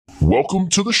Welcome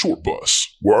to the Short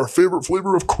Bus, where our favorite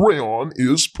flavor of crayon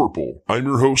is purple. I'm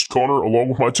your host, Connor, along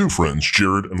with my two friends,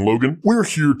 Jared and Logan. We're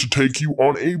here to take you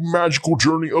on a magical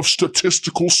journey of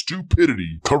statistical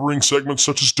stupidity, covering segments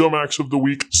such as Dumb Acts of the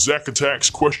Week, Zach Attacks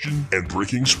Question, and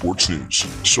Breaking Sports News.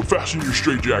 So fasten your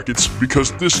straitjackets,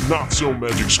 because this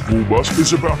not-so-magic school bus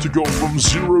is about to go from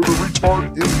 0 to retard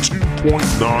in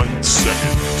 2.9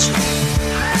 seconds.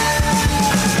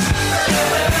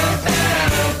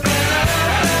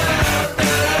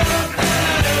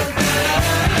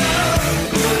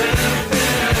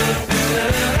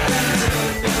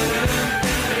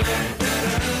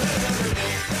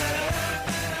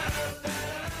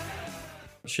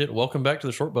 Shit, welcome back to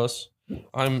the Short Bus.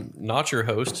 I'm not your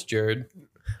host, Jared.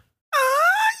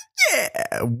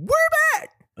 Yeah, we're back.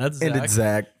 That's Zach. And it's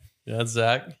Zach. Yeah, that's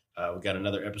Zach. We got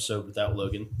another episode without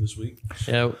Logan this week.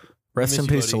 Yeah. Rest in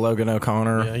peace to Logan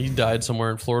O'Connor. Yeah, he died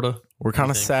somewhere in Florida. We're kind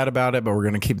of sad about it, but we're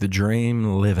going to keep the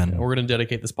dream living. We're going to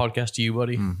dedicate this podcast to you,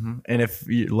 buddy. Mm-hmm. And if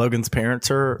Logan's parents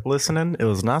are listening, it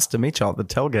was nice to meet y'all at the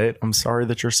tailgate. I'm sorry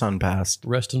that your son passed.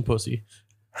 Rest in pussy.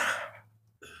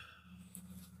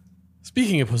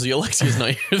 Speaking of pussy, Alexia's not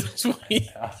here this week.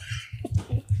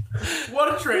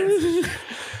 What a transition.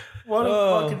 What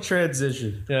a fucking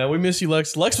transition. Yeah, we miss you,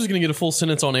 Lex. Lex was going to get a full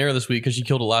sentence on air this week because she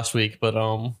killed it last week, but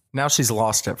now she's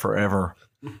lost it forever.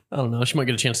 I don't know. She might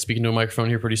get a chance to speak into a microphone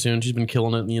here pretty soon. She's been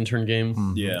killing it in the intern game.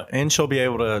 Mm-hmm. Yeah. And she'll be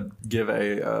able to give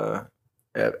a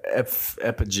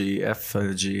eulogy,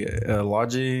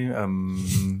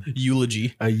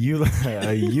 Eulogy. a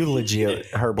eulogy at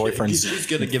her boyfriend's. She's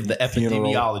going to give the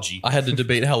epidemiology. I had to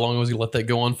debate how long I was going to let that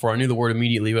go on for. I knew the word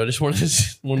immediately, but I just wanted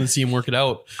to see him work it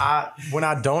out. When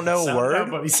I don't know a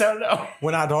word,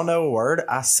 when I don't know a word,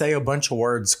 I say a bunch of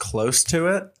words close to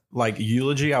it. Like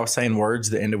eulogy, I was saying words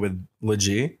that ended with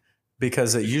logy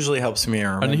because it usually helps me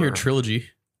remember. I didn't hear trilogy.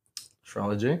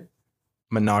 Trilogy?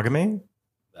 Monogamy?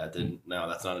 No,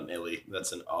 that's not an illy.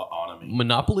 That's an onomy.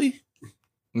 Monopoly?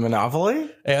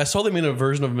 Monopoly? Hey, I saw they made a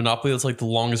version of Monopoly that's like the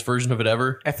longest version of it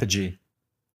ever. Effigy.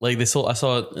 Like I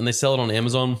saw it and they sell it on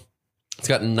Amazon. It's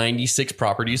got 96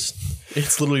 properties.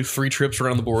 It's literally 3 trips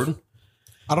around the board.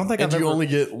 I don't think and you only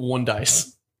get one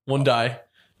dice. One die.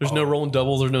 There's no rolling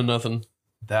doubles, there's no nothing.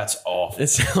 That's awful. It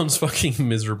sounds fucking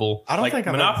miserable. I don't think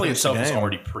Monopoly itself is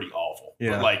already pretty awful.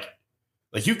 Yeah. But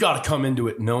like you've got to come into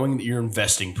it knowing that you're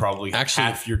investing probably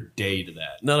half your day to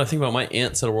that. Now that I think about it, my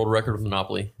aunt set a world record with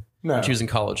Monopoly when she was in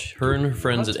college. Her and her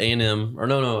friends at A&M, or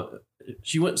no,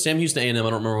 she went Sam Houston A&M. I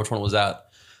don't remember which one it was at,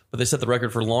 but they set the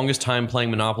record for longest time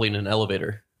playing Monopoly in an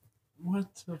elevator.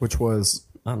 What? Which was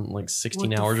Like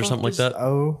 16 hours or something like that.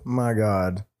 Oh my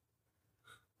god!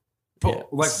 Yeah,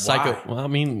 psycho. Why? Well, I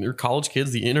mean, you're college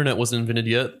kids. The internet wasn't invented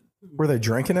yet. Were they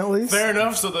drinking at least? Fair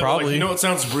enough. So they're Probably. like, you know what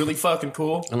sounds really fucking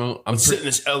cool? I don't know. I'm sitting in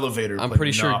this elevator. I'm playing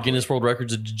pretty sure Monopoly. Guinness World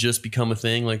Records had just become a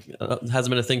thing. Like, it hasn't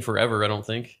been a thing forever, I don't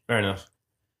think. Fair enough.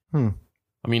 I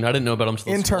mean, I didn't know about them until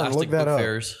the Intern, Scholastic look that Book up.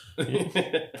 Fairs.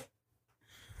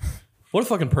 What a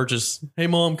fucking purchase. Hey,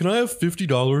 Mom, can I have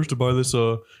 $50 to buy this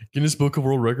Guinness Book of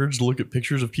World Records to look at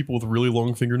pictures of people with really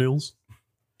long fingernails?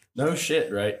 No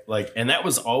shit, right? Like, and that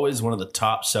was always one of the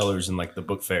top sellers in like the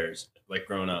book fairs, like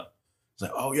growing up. It's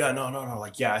like, oh yeah, no.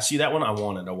 Like, yeah, I see that one. I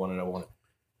want it.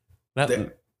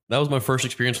 That was my first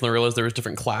experience when I realized there was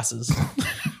different classes.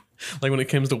 Like when it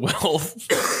comes to wealth.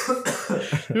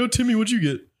 Yo, Timmy, what'd you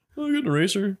get? Oh, I got an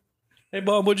eraser. Hey,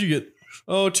 Bob, what'd you get?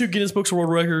 Oh, 2 Guinness Books of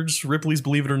World Records, Ripley's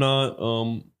Believe It or Not,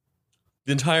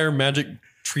 the entire Magic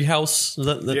Treehouse. Is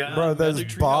that Yeah. Bro, those Magic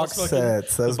Treehouse box fucking-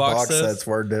 sets. Those box box sets. sets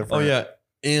were different. Oh, yeah.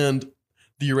 And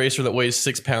the eraser that weighs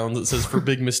 6 pounds that says for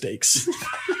big mistakes.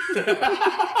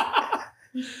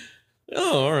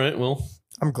 Oh, all right. Well,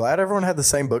 I'm glad everyone had the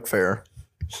same book fair.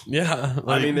 yeah.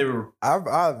 I mean, they were.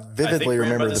 I vividly ran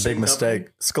by remember the the same big mistake.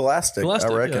 Scholastic, I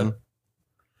reckon. yeah.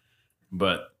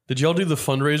 But Did y'all do the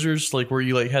fundraisers like where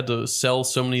you like had to sell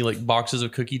so many like boxes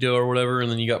of cookie dough or whatever,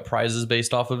 and then you got prizes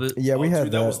based off of it? Yeah, we had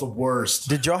dude, that was the worst.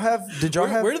 Did y'all have?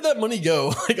 Where did that money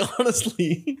go? Like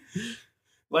honestly,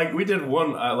 Like we did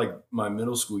one like my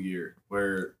middle school year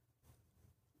where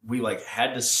we like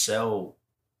had to sell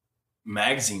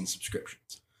magazine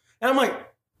subscriptions, and I'm like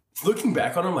looking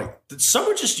back on it, I'm like, did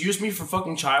someone just use me for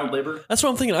fucking child labor? that's what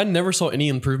I'm thinking. I never saw any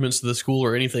improvements to the school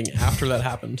or anything after that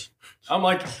happened. I'm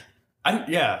like,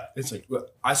 it's like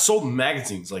I sold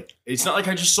magazines. Like it's not like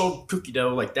I just sold cookie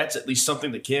dough. Like that's at least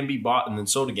something that can be bought and then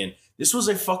sold again. This was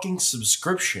a fucking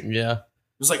subscription. Yeah, It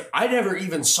was like I never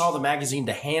even saw the magazine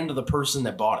to hand to the person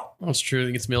that bought it. that's true.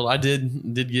 It gets mailed. I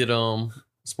did get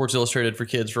Sports Illustrated for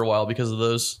kids for a while because of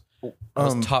those. That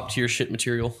was top tier shit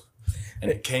material. And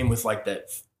it came with like that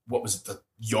what was it? The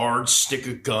yardstick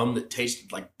of gum that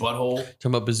tasted like butthole.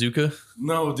 Talking about Bazooka?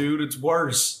 No, dude, it's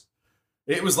worse.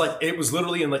 It was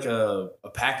literally in like a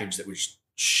package that was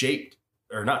shaped,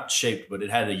 or not shaped, but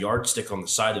it had a yardstick on the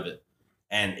side of it.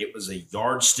 And it was a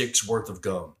yardstick's worth of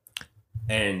gum.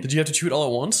 And did you have to chew it all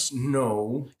at once?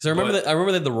 No. Because I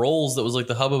remember they had the rolls that was like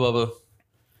the Hubba Bubba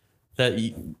that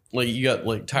you got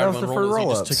like tired of unrolling. Fruit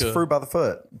roll-ups, fruit by the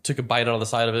foot. Took a bite out of the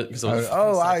side of it.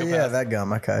 That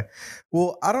gum. Okay.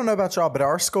 Well, I don't know about y'all, but at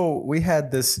our school, we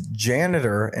had this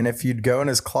janitor, and if you'd go in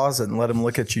his closet and let him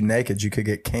look at you naked, you could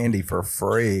get candy for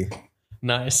free.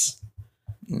 Nice.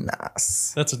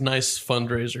 That's a nice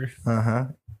fundraiser. Uh-huh.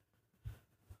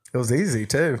 It was easy,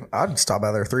 too. I'd stop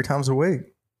by there 3 times a week.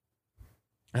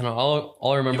 I know.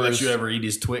 All I remember is... you ever eat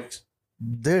his Twix?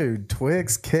 Dude,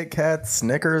 Twix, Kit Kats,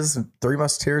 Snickers, Three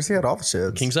Musketeers. He had all the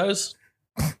shit. King size?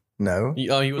 No. He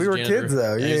was we were kids,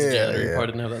 though. Yeah, he was a janitor. He probably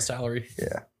didn't have that salary.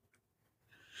 Yeah.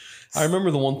 I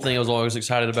remember the one thing I was always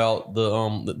excited about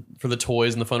for the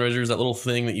toys and the fundraisers, that little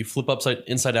thing that you flip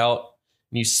inside out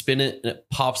and you spin it and it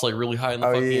pops like really high in the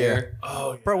fucking air.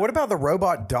 Oh, yeah. Bro, what about the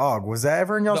robot dog? Was that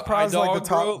ever in y'all's prize? Like the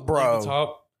top, bro. Like the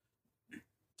top.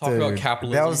 Talk about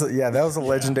capitalism. That was a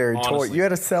legendary toy. You had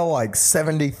to sell like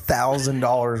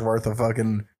 $70,000 worth of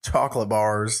fucking chocolate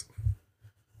bars.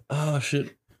 Oh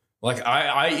shit! Like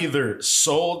I either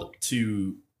sold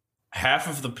to half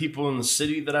of the people in the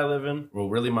city that I live in, well,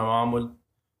 really my mom would,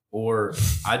 or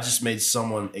I just made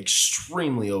someone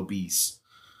extremely obese.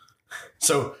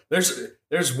 So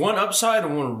there's one upside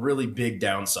and one really big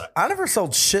downside. I never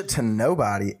sold shit to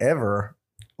nobody ever.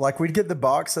 Like, we'd get the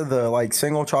box of the, like,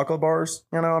 single chocolate bars.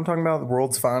 You know what I'm talking about? The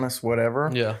world's finest,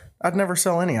 whatever. Yeah. I'd never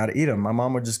sell any. I'd eat them. My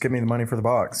mom would just give me the money for the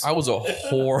box. I was a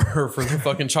whore for the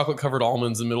fucking chocolate-covered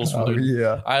almonds in middle school, dude.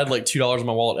 Yeah. I had, like, $2 in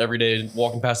my wallet every day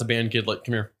walking past a band kid, like,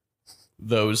 come here.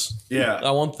 Those. Yeah.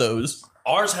 I want those.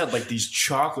 Ours had, like, these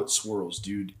chocolate swirls,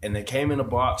 dude. And they came in a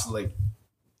box, like,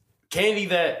 candy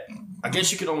that, I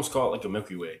guess you could almost call it, like, a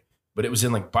Milky Way. But it was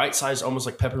in, like, bite-sized, almost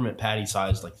like peppermint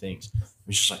patty-sized, like, things. It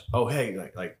was just like, oh, hey,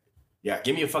 like, yeah,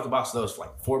 give me a fucking box of those for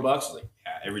like $4. Like,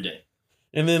 yeah, every day.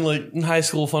 And then, like, in high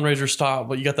school, fundraisers stop,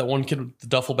 but you got that one kid with the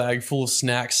duffel bag full of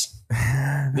snacks.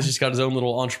 He's just got his own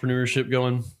little entrepreneurship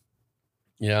going.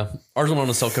 Yeah. Ours went on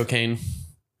to sell cocaine.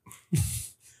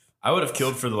 I would have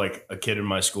killed for, like, a kid in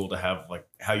my school to have, like,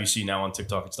 how you see now on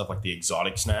TikTok and stuff, like the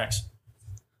exotic snacks.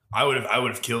 I would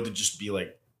have killed to just be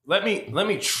like, let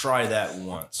me try that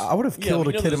once. I would have killed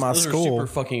a kid in my school. Those are super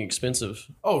fucking expensive.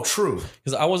 Oh, true.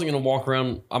 Because I wasn't going to walk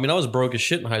around. I mean, I was broke as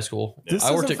shit in high school.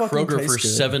 I worked at Kroger for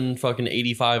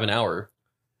 $7.85 an hour.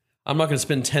 I'm not going to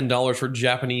spend $10 for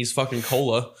Japanese fucking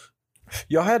cola.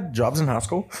 Y'all had jobs in high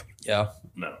school? Yeah.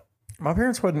 No. My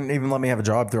parents wouldn't even let me have a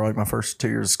job through like my first 2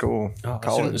 years of school.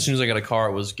 College. As soon as I got a car,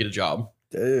 it was get a job.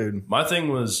 Dude. My thing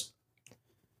was,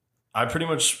 I pretty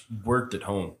much worked at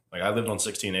home. Like, I lived on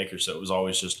 16 acres, so it was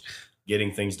always just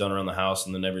getting things done around the house,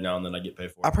 and then every now and then I get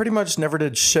paid for it. I pretty much never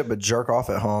did shit but jerk off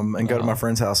at home and go to my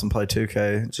friend's house and play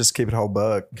 2K. Just keep it whole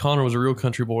buck. Connor was a real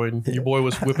country boy, and your boy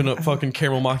was whipping up fucking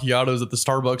caramel macchiatos at the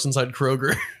Starbucks inside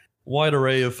Kroger. Wide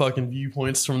array of fucking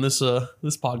viewpoints from this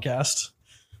podcast.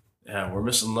 Yeah, we're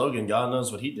missing Logan. God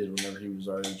knows what he did whenever he was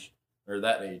our age, or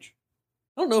that age.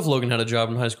 I don't know if Logan had a job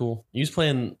in high school. He was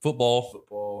playing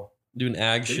football, doing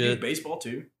ag Did shit. he do baseball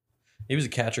too? He was a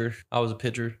catcher. I was a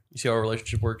pitcher. You see how our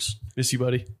relationship works. Miss you,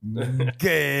 buddy.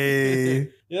 Gay.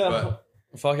 Yeah. But-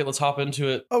 Fuck it. Let's hop into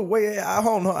it. Oh, wait.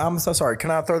 Hold on. I'm so sorry.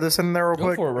 Can I throw this in there real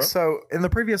quick? For it, bro. So, in the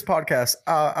previous podcast,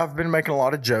 I've been making a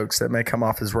lot of jokes that may come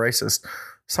off as racist.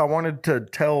 So, I wanted to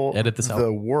tell Edit this out.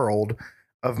 the world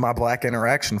of my black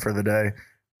interaction for the day.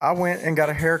 I went and got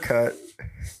a haircut.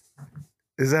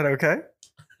 Is that okay?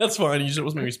 That's fine. You just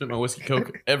make me spit my whiskey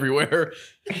coke everywhere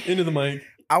into the mic.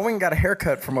 I went and got a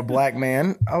haircut from a black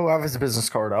man. Oh, I have his business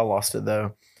card. I lost it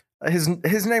though. His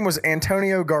name was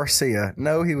Antonio Garcia.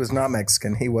 No, he was not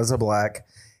Mexican. He was a black.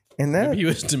 And then, Maybe he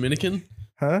was Dominican?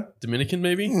 huh? Dominican,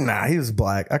 maybe? Nah, he was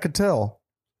black. I could tell.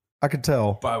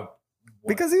 By what?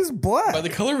 Because he was black. By the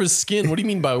color of his skin. What do you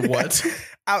mean by what?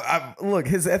 Look,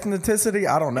 his ethnicity,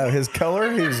 I don't know. His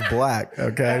color, he was black.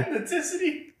 Okay.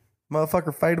 Ethnicity.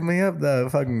 Motherfucker faded me up though.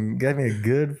 Fucking gave me a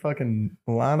good fucking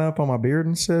lineup on my beard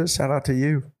and shit. Shout out to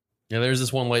you. Yeah, there's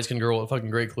this one light-skinned girl at fucking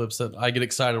Great Clips that I get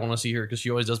excited when I see her because she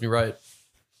always does me right.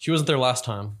 She wasn't there last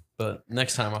time, but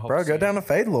next time I hope. Bro, go down to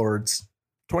Fade Lords.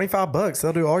 $25.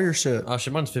 They'll do all your shit. Oh,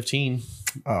 shit, mine's 15.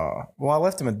 Oh, well, I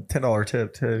left him a $10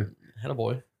 tip too. Had a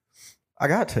boy. I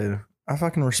got to. I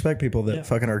fucking respect people that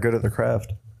fucking are good at their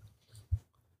craft.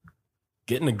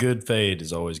 Getting a good fade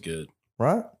is always good.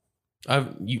 Right?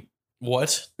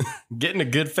 What? Getting a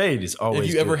good fade is always Have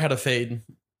you good. ever had a fade?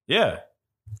 Yeah.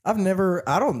 I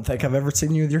don't think I've ever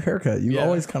seen you with your haircut. You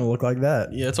always kind of look like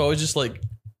that. Yeah, it's always just like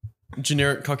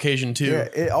generic Caucasian too. Yeah,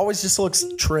 it always just looks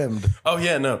trimmed. Oh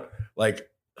yeah, no. Like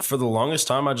for the longest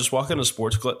time, I just walk into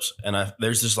sports clips and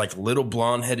there's this like little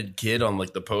blonde headed kid on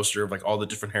like the poster of like all the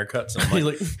different haircuts. And I'm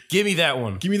like, give me that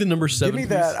one. Give me the number 7. Give me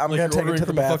that. I'm gonna take it to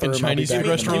the bathroom. Fucking Chinese food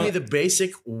restaurant. Give me the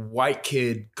basic white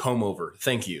kid comb over.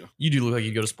 Thank you. You do look like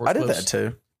you go to sports. I did clips. that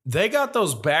too. They got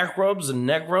those back rubs and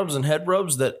neck rubs and head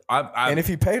rubs that I and if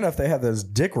you pay enough, they have those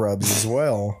dick rubs as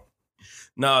well.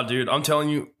 Nah, dude, I'm telling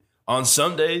you, on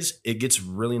some days it gets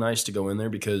really nice to go in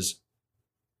there because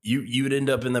you would end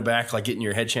up in the back like getting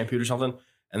your head shampooed or something,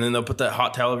 and then they'll put that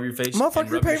hot towel over your face.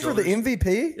 Motherfucker, you're paying for the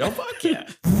MVP? Oh fuck yeah.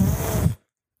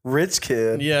 Rich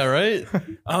kid. Yeah, right.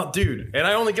 Oh, dude, and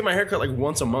I only get my haircut like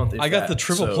once a month. I got the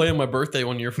triple play on my birthday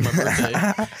one year for my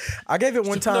birthday. I gave it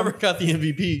one time. Never got the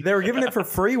MVP. They were giving it for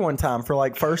free one time for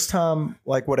like first time,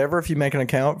 like whatever. If you make an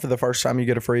account for the first time, you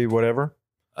get a free whatever.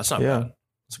 That's not bad.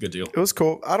 It's a good deal. It was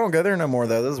cool. I don't go there no more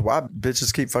though. This is why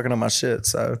bitches keep fucking up my shit.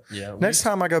 So next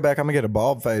time I go back, I'm gonna get a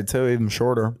bald fade too, even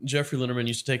shorter. Jeffrey Linderman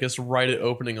used to take us right at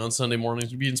opening on Sunday mornings.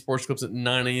 We'd be in sports clips at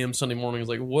 9 a.m. Sunday mornings.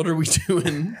 Like, what are we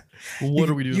doing? What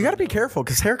are we doing? You got to be careful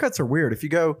because haircuts are weird. If you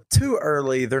go too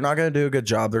early, they're not going to do a good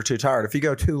job. They're too tired. If you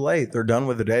go too late, they're done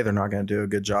with the day. They're not going to do a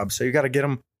good job. So you got to get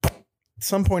them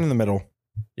some point in the middle.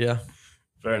 Yeah,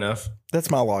 fair enough. That's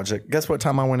my logic. Guess what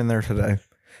time I went in there today?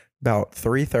 About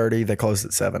 3:30. They closed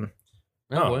at 7.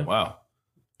 Oh wow!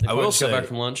 I will say, back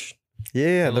from lunch.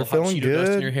 Yeah, they're feeling Cheeto good.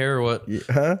 Dust in your hair or what?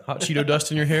 Huh? Hot Cheeto dust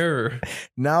in your hair? Or?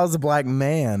 Now as a black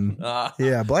man,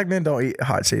 yeah, black men don't eat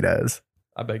hot Cheetos.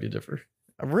 I beg to differ.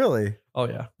 Really? Oh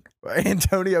yeah.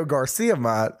 Antonio Garcia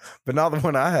might, but not the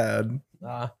one I had.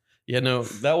 Yeah, no,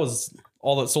 that was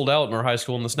all that sold out in our high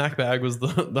school. And the snack bag was the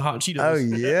hot Cheetos. Oh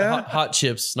yeah, hot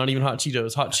chips, not even hot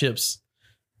Cheetos, hot chips.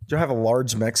 Do you have a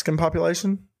large Mexican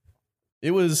population?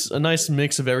 It was a nice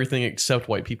mix of everything except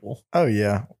white people. Oh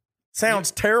yeah, sounds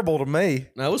terrible to me.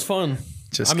 That was fun.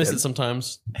 I miss it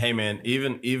sometimes. Hey man,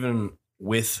 even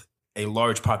with a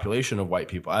large population of white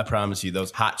people, I promise you, those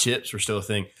hot chips were still a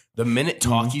thing. The minute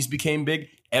Talkies became big,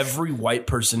 every white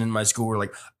person in my school were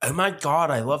like, "Oh my god,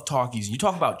 I love Talkies." You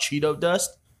talk about Cheeto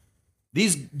dust.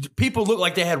 These people look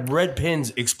like they had red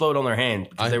pins explode on their hand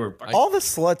because they were. All the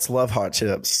sluts love hot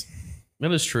chips.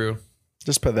 That is true.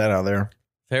 Just put that out there.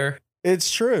 Fair.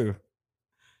 It's true.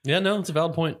 Yeah, no, it's a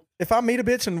valid point. If I meet a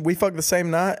bitch and we fuck the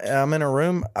same night, I'm in a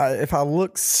room. If I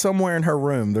look somewhere in her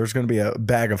room, there's going to be a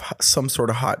bag of some sort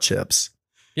of hot chips.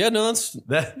 Yeah, no, that's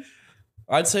that.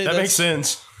 I'd say that makes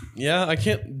sense. Yeah, I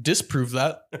can't disprove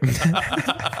that.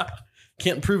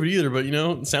 Can't prove it either, but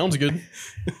it sounds good.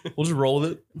 We'll just roll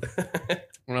with it.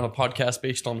 We're not a podcast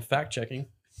based on fact checking.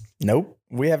 Nope.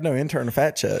 We have no intern to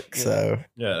fact check. So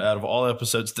yeah, out of all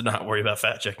episodes, do not worry about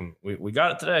fact checking. We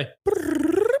got it today.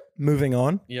 Moving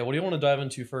on. Yeah, what do you want to dive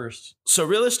into first? So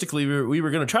realistically, we were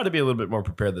going to try to be a little bit more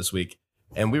prepared this week,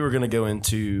 and we were going to go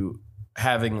into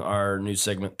having our new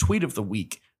segment, Tweet of the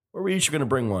Week, where we're each going to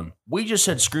bring one. We just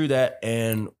said screw that,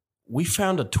 and we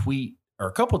found a tweet or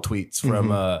a couple tweets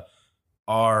from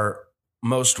our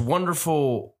most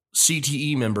wonderful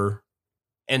CTE member,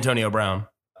 Antonio Brown,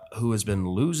 who has been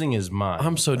losing his mind.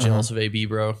 I'm so jealous of AB,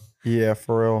 bro. Yeah,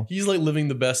 for real. He's like living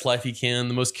the best life he can,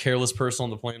 the most careless person on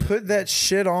the planet. Put that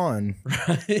shit on.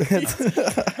 Right?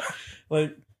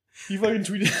 Like, he fucking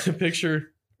tweeted a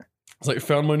picture. It's like,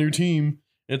 found my new team.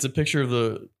 And it's a picture of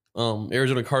the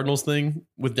Arizona Cardinals thing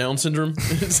with Down syndrome.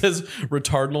 It says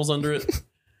retardinals under it.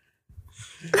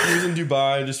 He was in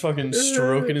Dubai just fucking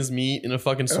stroking his meat in a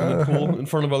fucking swimming pool in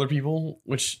front of other people,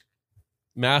 which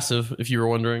massive, if you were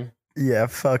wondering. Yeah,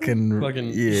 fucking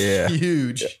yeah,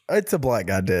 huge. It's a black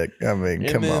guy dick. I mean,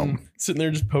 come on. Sitting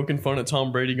there just poking fun at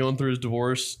Tom Brady going through his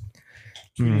divorce.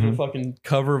 Tweeting a fucking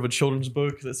cover of a children's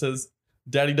book that says,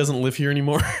 "Daddy doesn't live here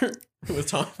anymore," with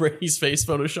Tom Brady's face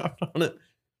photoshopped on it.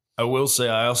 I will say,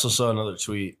 I also saw another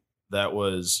tweet that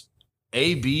was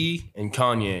AB and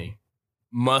Kanye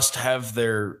must have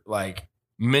their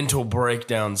mental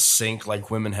breakdown sync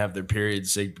like women have their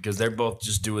periods sync because they're both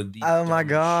just doing the oh my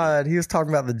god shit. He was talking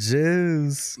about the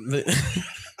Jews.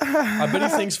 I bet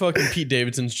he thinks fucking Pete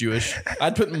Davidson's Jewish.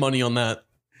 I'd put money on that.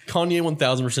 Kanye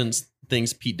 1000%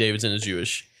 thinks Pete Davidson is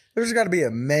Jewish. There's got to be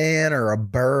a man or a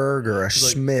Berg or a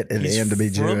Schmidt in the end to be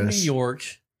Jewish. From New York,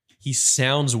 he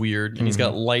sounds weird and he's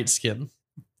got light skin.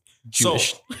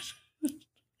 Jewish. So,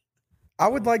 I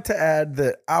would like to add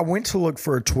that I went to look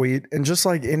for a tweet, and just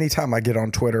like anytime I get on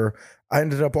Twitter, I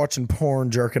ended up watching porn,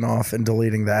 jerking off, and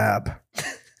deleting the app.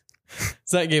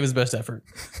 Zach gave his best effort.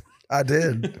 I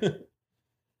did.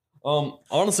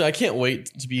 Honestly, I can't wait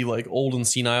to be like old and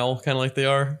senile, kind of like they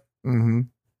are. Mm-hmm.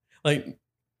 Like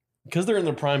because they're in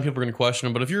their prime, people are going to question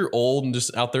them. But if you're old and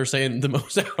just out there saying the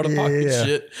most out of pocket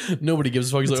shit, nobody gives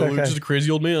a fuck. He's like, oh, you're just a crazy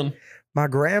old man. My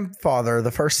grandfather,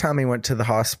 the first time he went to the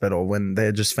hospital when they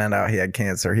had just found out he had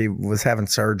cancer, he was having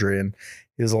surgery and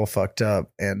he was all fucked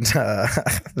up. And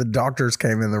the doctors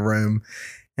came in the room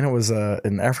and it was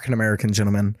an African-American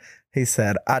gentleman. He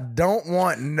said, I don't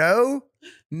want no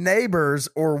neighbors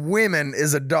or women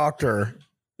as a doctor.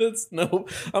 I don't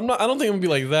think I'm gonna be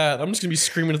like that. I'm just gonna be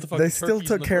screaming at the fucking. They still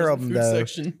took care of them though.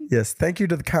 Section. Yes, thank you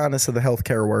to the kindness of the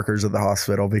healthcare workers at the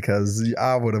hospital because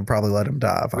I would have probably let him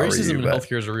die. If Racism in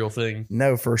healthcare is a real thing.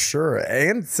 No, for sure,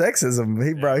 and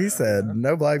sexism. He said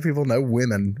no black people, no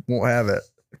women won't have it.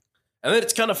 And then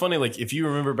it's kind of funny, like if you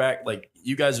remember back, like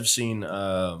you guys have seen,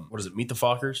 what is it, Meet the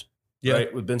Fockers? Yeah,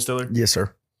 right, with Ben Stiller. Yes,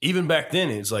 sir. Even back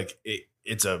then, it's like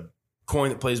it's a coin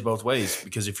that plays both ways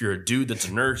because if you're a dude that's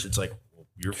a nurse, it's like.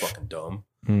 You're fucking dumb.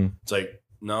 It's like,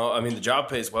 no, I mean, the job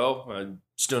pays well. I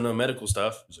still know medical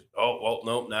stuff. It's like, oh,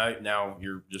 well, no, now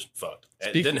you're just fucked.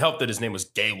 It didn't help that his name was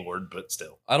Gaylord, but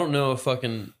still. I don't know if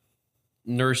fucking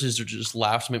nurses are just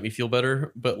laugh to make me feel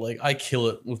better, but like I kill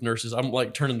it with nurses. I'm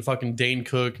like turning to fucking Dane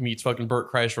Cook meets fucking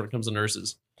Burt Kreischer when it comes to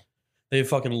nurses. They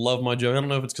fucking love my joke. I don't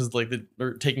know if it's because like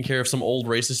they're taking care of some old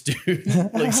racist dude,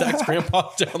 like Zach's grandpa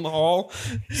down the hall.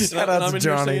 Shout out to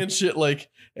Johnny. Saying shit like,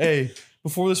 hey,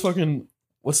 before this fucking...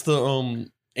 What's the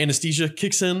anesthesia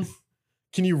kicks in?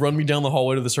 Can you run me down the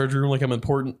hallway to the surgery room like I'm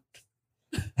important?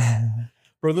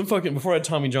 Bro, then fucking before I had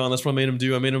Tommy John, that's what I made him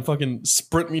do. I made him fucking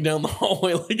sprint me down the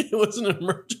hallway like it was an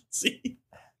emergency.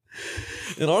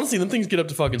 And honestly, them things get up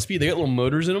to fucking speed. They got little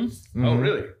motors in them. Oh,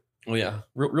 really? Oh yeah,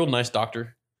 real nice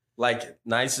doctor. Like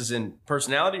nice as in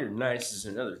personality, or nice as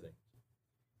in other things?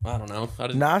 I don't know.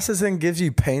 Nice as in gives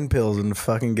you pain pills and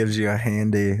fucking gives you a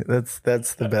handy.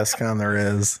 That's the best kind there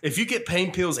is. If you get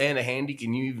pain pills and a handy,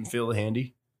 can you even feel the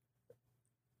handy?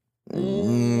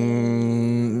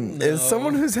 No. As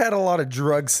someone who's had a lot of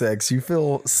drug sex, you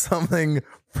feel something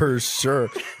for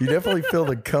sure. You definitely feel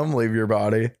the cum leave your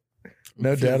body.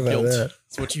 No doubt about that.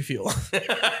 That's what you feel.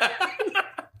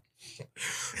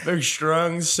 Very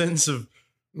strong sense of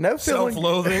no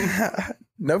self-loathing.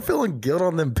 No feeling guilt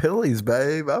on them pillies,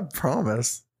 babe. I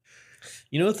promise.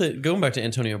 You know what? Going back to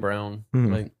Antonio Brown,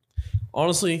 like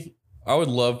honestly, I would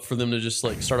love for them to just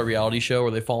like start a reality show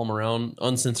where they follow him around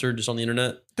uncensored, just on the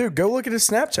internet. Dude, go look at his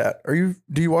Snapchat.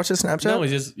 Do you watch his Snapchat? No,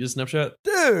 he's just Snapchat,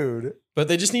 dude. But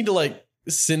they just need to like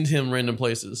send him random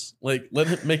places, like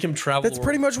make him travel. That's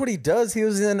pretty much what he does. He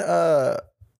was in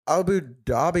Abu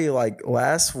Dhabi like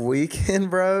last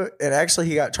weekend, bro, and actually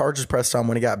he got charges pressed on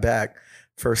when he got back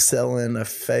for selling a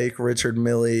fake Richard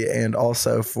Mille and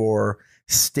also for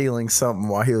stealing something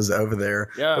while he was over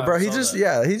there. Yeah, but bro, he was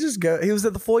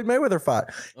at the Floyd Mayweather fight.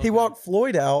 Okay. He walked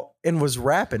Floyd out and was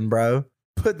rapping, bro.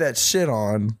 Put that shit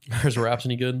on. His rap's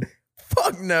any good?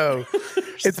 Fuck no.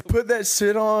 It's put that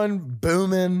shit on,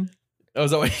 booming. Oh,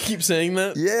 is that why you keep saying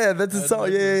that? Yeah, that's his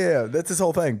song. Yeah. That's his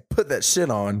whole thing. Put that shit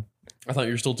on. I thought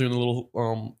you were still doing the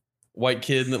little white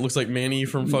kid that looks like Manny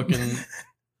from fucking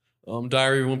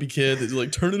Diary of a Wimpy Kid that's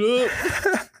like, turn it up.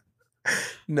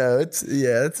 No, it's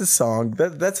a song.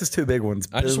 That's his two big ones.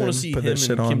 I just want to see him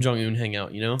and Kim Jong-un hang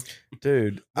out, you know?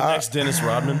 Dude. The next Dennis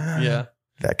Rodman. Yeah.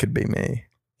 That could be me.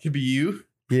 Could be you.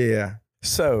 Yeah.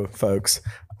 So, folks,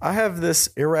 I have this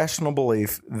irrational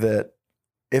belief that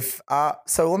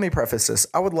so let me preface this.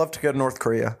 I would love to go to North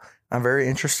Korea. I'm very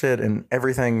interested in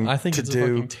everything I think it's a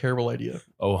fucking terrible idea.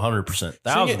 Oh,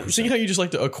 100%. Seeing how you just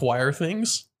like to acquire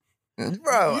things?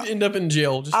 Bro, you'd end up in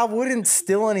jail. I wouldn't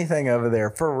steal anything over there,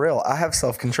 for real. I have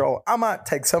self-control. I might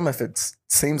take some if it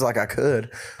seems like I could,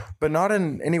 but not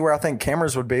in anywhere I think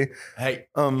cameras would be. Hey,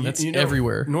 that's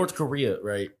everywhere. North Korea,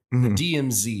 right? Mm-hmm. The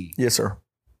DMZ. Yes, sir.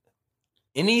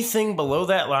 Anything below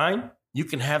that line, you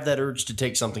can have that urge to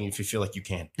take something if you feel like you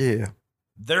can. Yeah.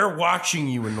 They're watching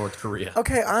you in North Korea.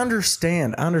 Okay, I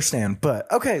understand.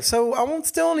 But, okay, so I won't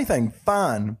steal anything.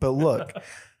 Fine. But look,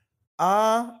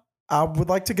 I would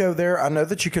like to go there. I know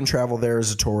that you can travel there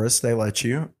as a tourist. They let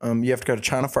you. You have to go to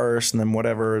China first and then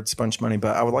whatever. It's a bunch of money.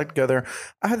 But I would like to go there.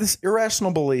 I have this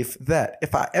irrational belief that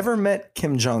if I ever met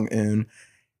Kim Jong-un,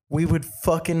 we would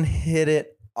fucking hit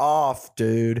it off,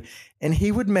 dude. And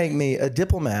he would make me a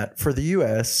diplomat for the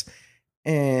U.S.,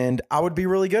 and I would be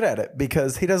really good at it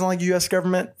because he doesn't like U.S.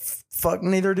 government. Fuck,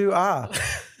 neither do I.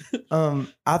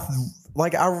 I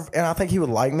think he would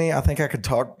like me. I think I could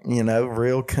talk,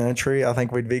 real country. I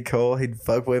think we'd be cool. He'd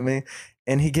fuck with me.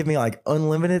 And he'd give me like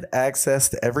unlimited access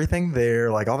to everything there,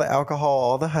 like all the alcohol,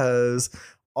 all the hoes,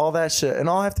 all that shit. And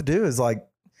all I have to do is like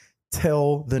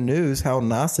tell the news how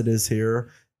nice it is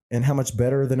here and how much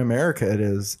better than America it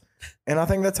is. And I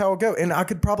think that's how it'll go. And I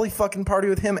could probably fucking party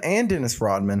with him and Dennis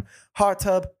Rodman. Hot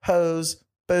tub, hose,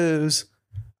 booze.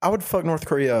 I would fuck North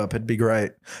Korea up. It'd be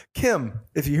great. Kim,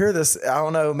 if you hear this, I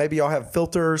don't know, maybe y'all have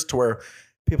filters to where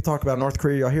people talk about North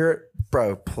Korea. Y'all hear it?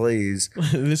 Bro, please.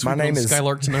 This My week name on is-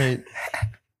 Skylark Tonight.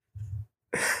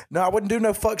 No, I wouldn't do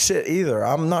no fuck shit either.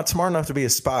 I'm not smart enough to be a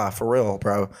spy, for real,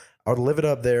 bro. I would live it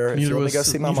up there. If Neither you let me was- go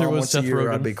see my neither mom was once Seth a year,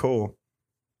 Rogen. I'd be cool.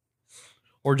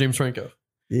 Or James Franco.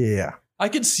 Yeah. I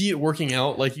could see it working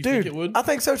out like you Dude, think it would. I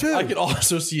think so too. I could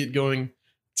also see it going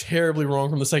terribly wrong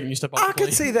from the second you step off I the plane.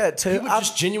 could see that He too. would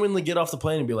just genuinely get off the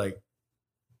plane and be like,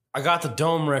 I got the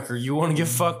dome wrecker. You want to get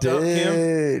fucked up, Kim?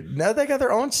 Dude, no, they got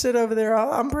their own shit over there.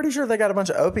 I'm pretty sure they got a bunch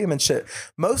of opium and shit.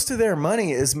 Most of their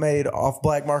money is made off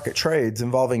black market trades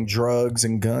involving drugs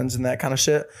and guns and that kind of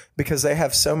shit because they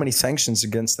have so many sanctions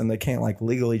against them. They can't like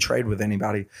legally trade with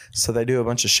anybody. So they do a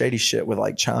bunch of shady shit with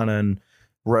like China and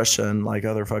Russia and like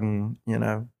other fucking, Can you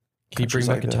bring countries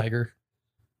back like a that. tiger?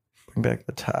 Bring back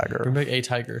the Bring tiger. back a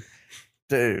tiger.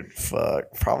 Dude,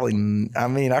 fuck. Probably, I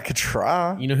mean, I could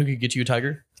try. You know who could get you a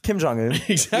tiger? Kim Jong-un.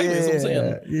 Exactly. That's what I'm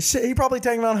saying. Yeah. Shit, he probably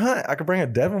taking me on a hunt. I could bring a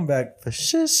Devon back for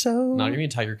shit show. Nah, give me a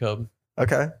tiger cub.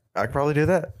 Okay, I could probably do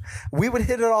that. We would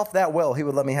hit it off that well. He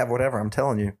would let me have whatever. I'm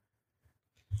telling you,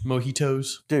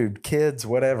 Mojitos. dude. Kids,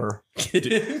 whatever.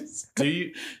 Kids. Do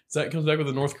you? Zach comes back with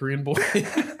a North Korean boy.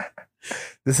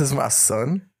 This is my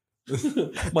son.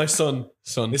 My son.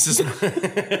 This is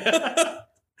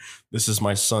this is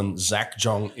my son Zach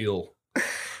Jong Il.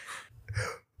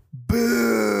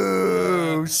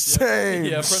 Boo! Shame!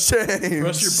 Yeah, shame!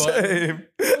 press your button. shame!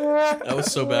 That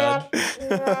was so bad.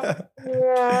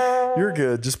 You're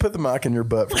good. Just put the mic in your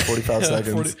butt for 45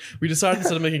 seconds. We decided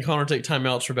instead of making Connor take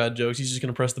timeouts for bad jokes, he's just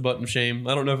going to press the button of shame.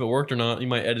 I don't know if it worked or not. He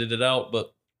might edit it out,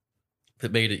 but if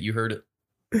it made it, you heard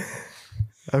it.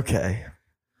 Okay.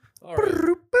 All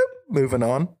right. Moving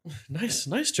on.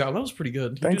 Nice job. That was pretty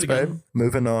good. You Thanks, did it again. babe.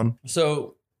 Moving on.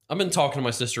 So I've been talking to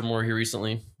my sister more here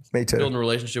recently, Me too. building a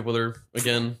relationship with her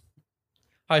again.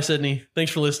 Hi, Sydney.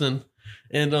 Thanks for listening.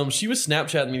 And she was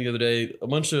Snapchatting me the other day. A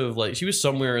bunch of like, she was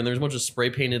somewhere and there was a bunch of spray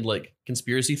painted like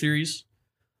conspiracy theories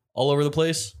all over the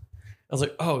place. I was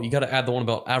like, oh, you got to add the one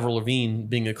about Avril Lavigne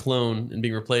being a clone and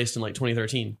being replaced in like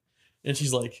 2013. And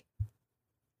she's like,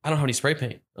 I don't have any spray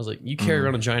paint. I was like, you carry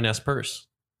around a giant ass purse.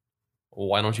 Well,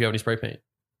 why don't you have any spray paint?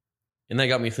 And that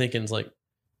got me thinking, it's like,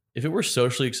 if it were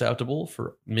socially acceptable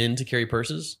for men to carry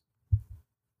purses,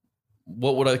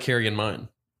 what would I carry in mine?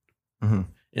 Mhm.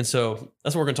 And so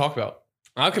that's what we're going to talk about.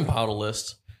 I've compiled a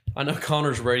list. I know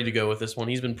Connor's ready to go with this one.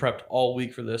 He's been prepped all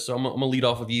week for this. So I'm going to lead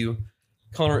off with you.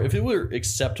 Connor, if it were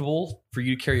acceptable for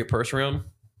you to carry a purse around,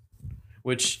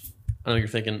 which I know you're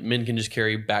thinking men can just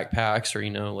carry backpacks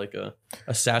or, like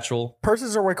a satchel.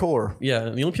 Purses are way cooler. Yeah.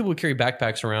 The only people who carry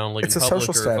backpacks around, like It's in a public,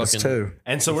 social are status fucking too.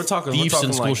 And so we're talking Thieves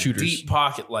and school like shooters. deep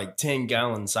pocket, like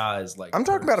 10-gallon size. Like I'm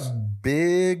talking about a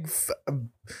big,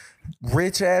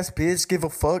 rich ass bitch. Give a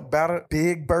fuck about a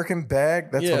big Birkin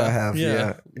bag. That's what I have.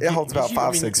 Yeah, it holds about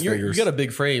 5-6 You figures. got a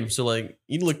big frame, so like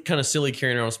you look kind of silly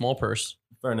carrying around a small purse.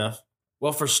 Fair enough.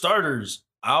 Well, for starters,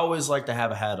 I always like to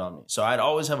have a hat on me, so I'd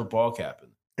always have a ball cap in.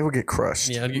 It would get crushed.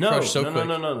 Yeah, I'd get No, crushed so no, quick.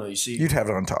 no. You see, You'd have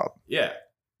it on top. yeah,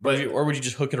 But or would you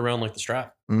just hook it around like the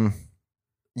strap?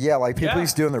 Yeah, like people Yeah,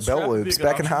 used to do in their strap belt would be a loops good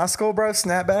back in option. high school, bro.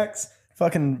 Snapbacks.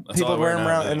 Fucking That's people all I wear wearing them now,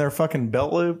 around man. in their fucking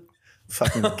belt loop.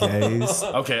 Fucking gays.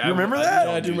 Okay, You remember that?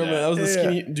 Yeah, I do remember that. That was the Yeah.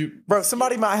 skinny dude. Bro,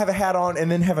 somebody might have a hat on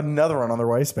and then have another one on their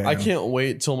waistband. I can't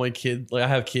wait till my kid, like I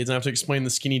have kids and I have to explain the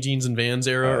skinny jeans and Vans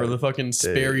era or the fucking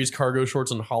Sperry's cargo shorts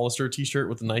and Hollister t-shirt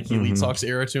with the Nike Elite Socks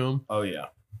era to them. Oh yeah.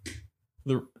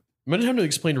 Imagine having to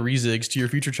explain Rezigs to your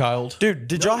future child. Dude,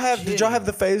 did y'all have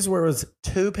the phase where it was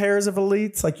two pairs of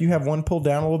elites? Like you have one pulled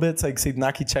down a little bit so you can see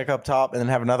Nike check up top and then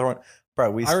have another one.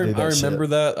 Bro, we used to do that I remember shit.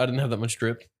 that. I didn't have that much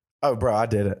drip. Oh, bro, I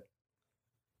did it.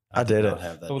 I did not it.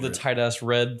 have that With a drip. tight ass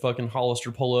red fucking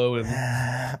Hollister polo and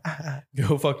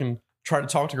go fucking try to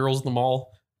talk to girls at the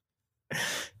mall.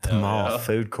 The mall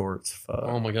food courts. Fuck.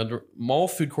 Oh my god, mall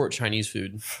food court Chinese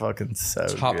food. Fucking so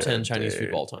Top good, 10 Chinese dude. food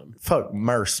of all time. Fuck,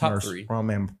 Merce. Top Merce. 3. Wrong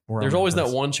man. There's always that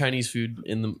one Chinese food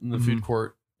in the food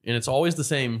court, and it's always the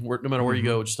same. No matter where you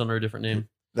go, just under a different name.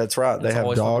 That's right. They It's have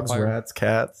always on dogs, fire. rats,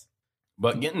 cats.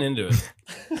 But getting into it,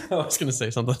 I was gonna say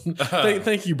something.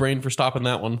 Thank you, brain, for stopping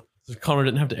that one. Connor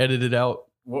didn't have to edit it out.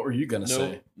 what were you gonna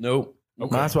say? Nope.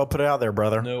 Okay. Might as well put it out there,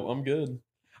 brother. No, I'm good.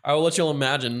 I will let y'all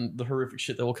imagine the horrific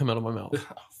shit that will come out of my mouth.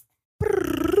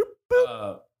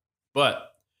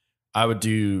 But I would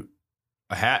do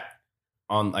a hat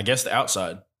on, I guess, the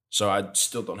outside. So I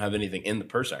still don't have anything in the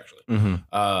purse, actually.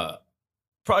 Mm-hmm.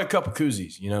 Probably a couple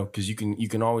koozies, because you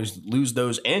can always lose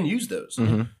those and use those.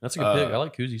 Mm-hmm. That's a good pick. I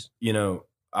like koozies.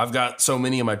 I've got so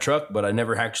many in my truck, but I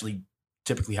never actually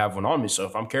typically have one on me. So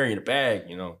if I'm carrying a bag,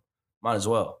 might as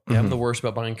well. Yeah, I'm the worst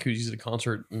about buying koozies at a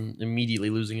concert and immediately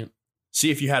losing it. See,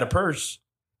 if you had a purse,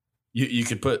 you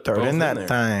could put Throw both it in that there.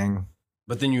 thing.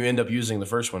 But then you end up using the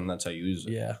first one, and that's how you use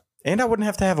it. Yeah. And I wouldn't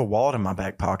have to have a wallet in my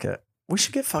back pocket. We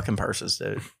should get fucking purses,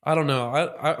 dude. I don't know.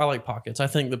 I like pockets. I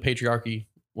think the patriarchy,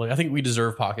 I think we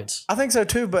deserve pockets. I think so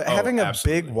too, but Oh, having a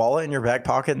absolutely. big wallet in your back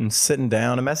pocket and sitting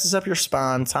down, it messes up your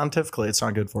spine. Scientifically, it's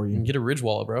not good for You can you. get a Ridge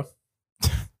wallet, bro.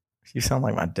 You sound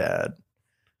like my dad.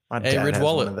 My Hey, dad Ridge has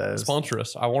one wallet, of those. sponsor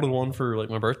us. I wanted one for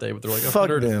my birthday, but they're like Fuck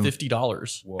them.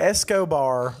 $150. Whoa.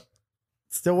 Escobar.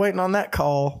 Still waiting on that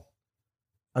call.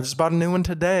 I just bought a new one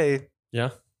today. Yeah.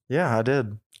 Yeah, I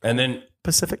did. And then,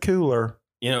 Pacific Cooler.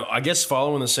 I guess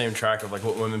following the same track of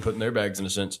what women put in their bags in a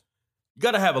sense, you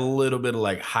got to have a little bit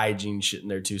of hygiene shit in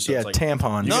there too. So Yeah, it's like,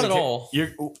 tampons. Not gotta at all.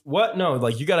 You're what? No,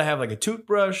 you got to have a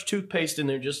toothbrush, toothpaste in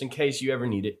there just in case you ever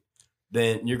need it.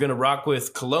 Then you're gonna rock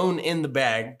with cologne in the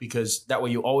bag because that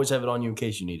way you always have it on you in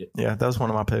case you need it. Yeah, that was one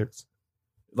of my picks.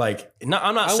 I'm not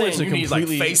I went saying to you need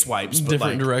completely face wipes, but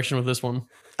different direction with this one.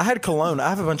 I had cologne. I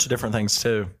have a bunch of different things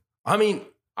too. I mean,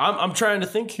 I'm trying to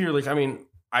think here. I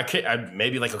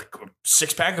maybe a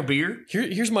 6-pack of beer.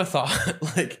 Here's my thought.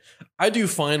 I do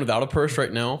fine without a purse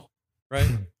right now, right?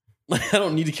 I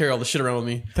don't need to carry all the shit around with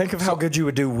me. Think of how good you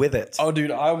would do with it. Oh,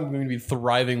 dude, I'm going to be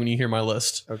thriving when you hear my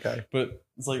list. Okay. But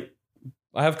it's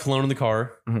I have cologne in the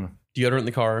car, Mhm. deodorant in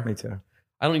the car. Me too.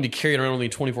 I don't need to carry it around with me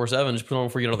 24/7. Just put it on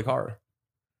before you get out of the car.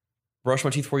 Brush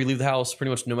my teeth before you leave the house. Pretty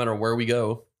much no matter where we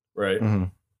go. Right. Mm-hmm.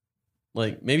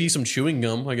 Maybe some chewing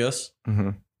gum, I guess.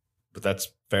 Mm-hmm. But that's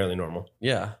fairly normal.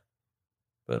 Yeah.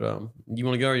 But you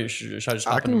want to go, or should I just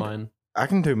I hop into can- mine? I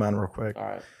can do mine real quick. All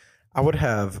right. I would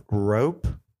have rope,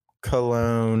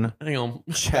 cologne, Hang on.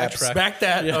 chaps. Backtrack. Back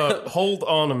that Yeah. up. Hold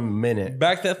on a minute.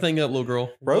 Back that thing up, little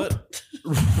girl. Rope? What?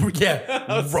 Yeah,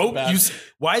 That's rope. bad.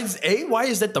 Why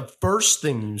is that the first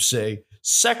thing you say?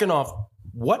 Second off,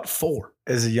 what for?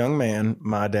 As a young man,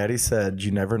 my daddy said,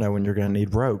 "You never know when you're going to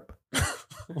need rope."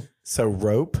 So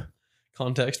rope,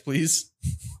 Context, please.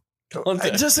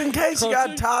 Context. just in case you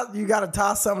got to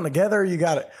tie something together. You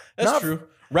got it. That's not- true.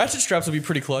 Ratchet straps would be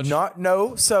pretty clutch.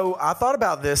 No. So I thought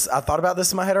about this.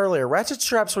 in my head earlier. Ratchet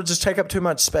straps would just take up too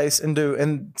much space and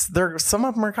some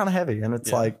of them are kind of heavy. And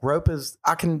it's Yeah. rope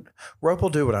will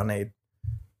do what I need.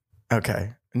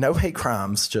 Okay. No hate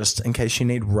crimes, just in case you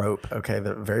need rope. Okay.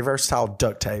 The very versatile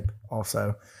duct tape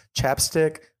also.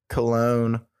 Chapstick,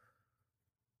 cologne.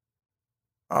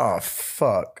 Oh,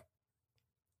 fuck.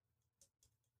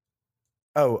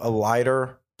 Oh, a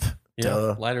lighter. Yeah,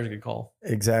 Duh. lighter's a good call.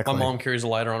 Exactly. My mom carries a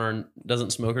lighter on her and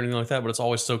doesn't smoke or anything like that, but it's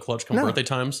always so clutch come No. birthday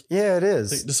times. Yeah, it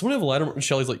is. Does someone have a lighter? And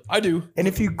Shelly's like, I do. And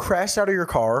if you crashed out of your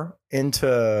car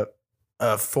into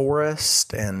a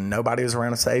forest and nobody was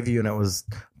around to save you and it was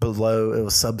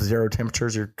sub-zero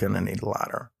temperatures, you're going to need a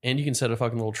lighter. And you can set a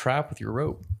fucking little trap with your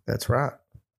rope. That's right.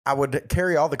 I would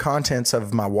carry all the contents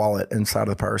of my wallet inside of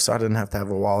the purse. I didn't have to have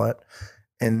a wallet.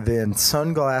 And then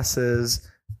sunglasses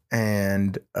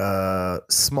and a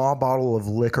small bottle of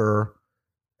liquor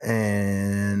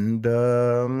and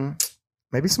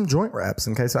maybe some joint wraps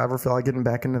in case I ever feel like getting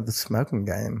back into the smoking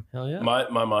game. Hell yeah. My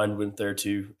mind went there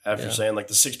too. After Yeah. saying the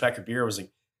 6-pack of beer, I was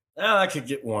like, that could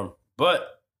get warm.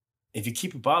 But if you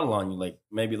keep a bottle on you,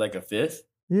 maybe a fifth,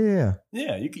 Yeah.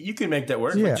 yeah, you can make that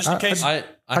work. Yeah, Just in case. I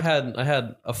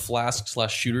had a flask /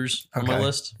 shooters on my Okay.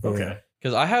 list Okay.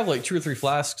 because I have 2 or 3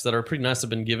 flasks that are pretty nice. Have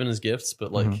been given as gifts,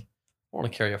 but Mhm. I don't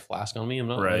want to carry a flask on me. I'm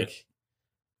not Right.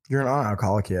 You're not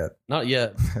alcoholic yet. not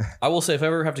yet. I will say if I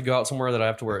ever have to go out somewhere that I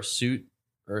have to wear a suit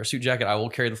or a suit jacket, I will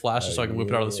carry the flask just so I can whip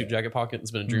it out of the suit jacket pocket. It's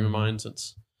been a dream of Mhm. mine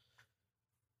since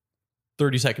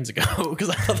 30 seconds ago because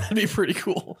I thought that'd be pretty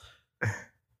cool.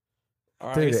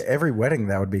 All Dude, right. at every wedding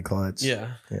that would be clutch.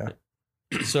 Yeah. Yeah.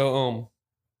 So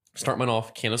start mine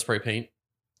off, can of spray paint.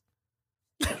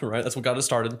 Right? That's what got it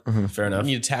started. Fair You enough.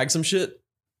 need to tag some shit,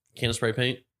 can of spray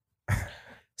paint.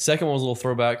 Second one was a little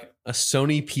throwback, a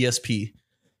Sony PSP.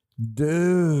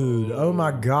 Dude, oh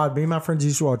my God. Me and my friends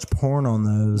used to watch porn on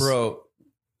those. Bro,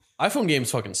 iPhone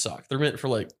games fucking suck. They're meant for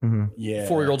Yeah.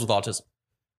 4-year-olds with autism.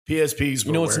 PSPs.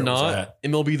 You know what's not?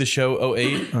 MLB The Show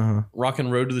 08, Uh-huh. Rockin'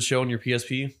 Road to the Show on your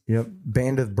PSP. Yep.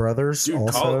 Band of Brothers Dude,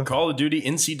 also. Call of Duty,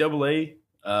 NCAA.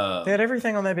 They had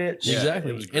everything on that bitch. Yeah,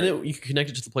 exactly. it was And great. you can connect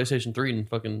it to the PlayStation 3 and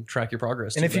fucking track your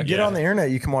progress. And if you get on the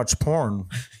internet, you can watch porn.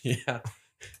 yeah.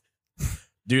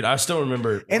 Dude, I still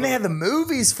remember. And they had the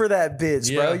movies for that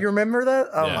bitch, bro. Yeah. You remember that?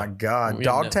 Oh Yeah. my God. We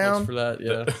had Netflix Dogtown? for that,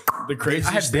 yeah. the craziest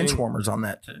I had bench thing warmers on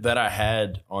that. that I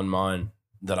had on mine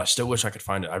that I still wish I could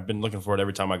find it. I've been looking for it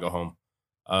every time I go home.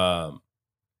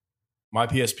 My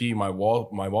PSP, my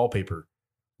wallpaper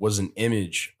was an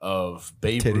image of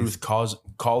Babe Titties. Ruth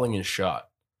calling his shot.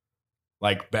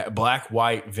 Like black,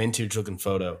 white, vintage looking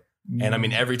photo. And I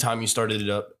mean, every time you started it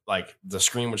up, like the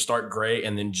screen would start gray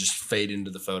and then just fade into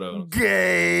the photo.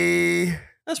 Gay.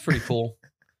 That's pretty cool.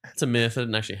 It's a myth. It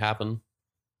didn't actually happen.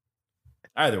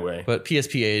 Either way. But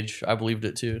PSP age, I believed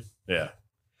it too. Yeah.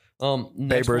 Babe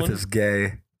Next Ruth one, is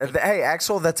gay. Hey,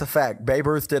 Axel, that's a fact. Babe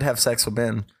Ruth did have sex with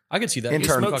Ben. I could see that.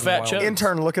 Intern. It's Smoke fucking fat wild. chub.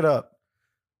 Intern, look it up.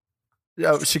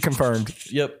 Oh, she confirmed.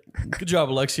 Yep. Good job,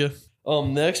 Alexia.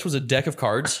 Next was a deck of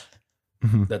cards.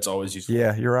 That's always useful.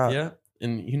 Yeah, you're right. Yeah.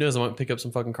 And who knows, I might pick up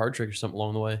some fucking card tricks or something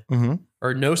along the way. Mm-hmm.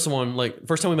 Or know someone, like,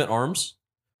 first time we met Arms,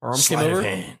 Arms Sleight came of over.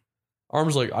 hand.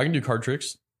 Arms like, I can do card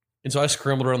tricks. And so I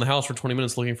scrambled around the house for 20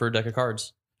 minutes looking for a deck of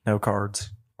cards. No cards.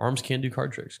 Arms can't do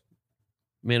card tricks.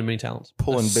 Man of many talents.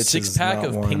 Pulling A bitches. 6-pack not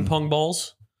of one. ping pong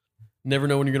balls. Never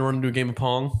know when you're going to run into a game of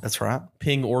pong. That's right.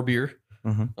 Ping or beer.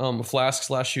 Mhm.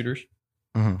 Flask/shooters.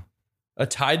 Mhm. A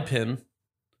Tide pin.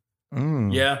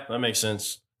 Mm. Yeah, that makes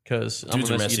sense. Because I'm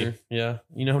Dudes a are mess messy. eater. Yeah.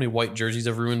 You know how many white jerseys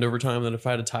I've ruined over time that if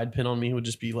I had a Tide pin on me, it would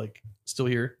just be like still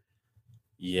here.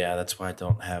 Yeah, that's why I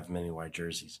don't have many white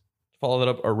jerseys. Follow that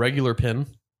up. A regular pin.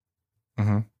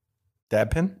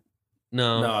 Dad pin?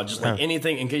 No. No, just like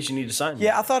anything in case you need to sign.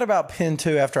 Yeah, I thought about pin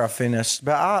too after I finished,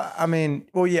 but I mean,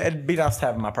 well, yeah, it'd be nice to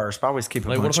have in my purse. But I always keep a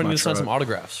Like, what bunch if I in need my to sign truck. some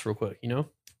autographs real quick? You know?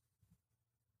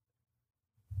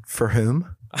 For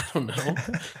whom? I don't know.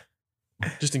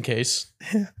 Just in case.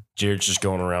 Jared's just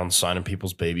going around signing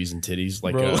people's babies and titties.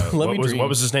 Like, Bro, let me dream. what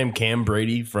was his name? Cam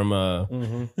Brady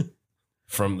from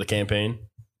from the campaign.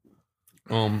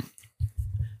 The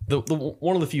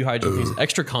one of the few hygiene things,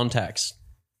 extra contacts.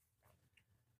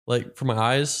 Like for my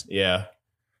eyes. Yeah.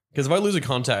 Because if I lose a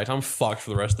contact, I'm fucked for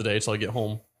the rest of the day until I get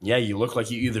home. Yeah, you look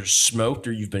like you either smoked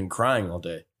or you've been crying all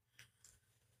day.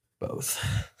 Both.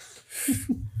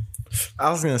 I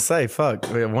was gonna say, fuck,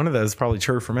 one of those is probably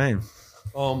true for me.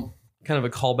 Kind of a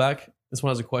callback. This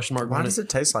one has a question mark. Why behind does it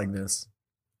taste like this?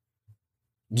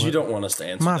 You What? don't want us to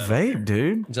answer My that. vape,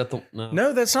 dude. Is that the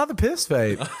No, that's not the piss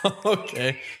vape.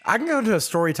 Okay. I can go into a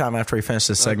story time after we finish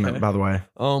this segment. Okay. By the way.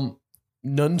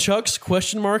 Nunchucks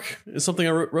question mark is something I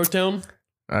wrote down.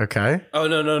 Okay. Oh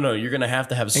no! You're gonna have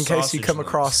to have In case you come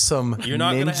across some You're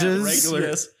not gonna have ninjas. regular.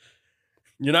 Yes.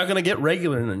 You're not gonna get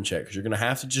regular nunchucks. You're gonna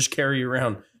have to just carry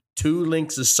around 2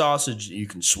 links of sausage that you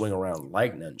can swing around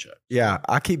like nunchuck. Yeah,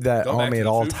 I keep that Go on back me to at the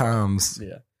all food times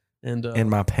Yeah. And in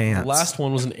my the pants. last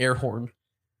one was an air horn.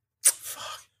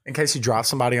 in case you drop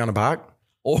somebody on a bike.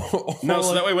 Or No, so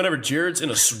like- that way, whenever Jared's in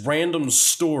a random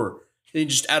store, he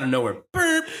just out of nowhere,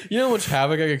 burp. you know how much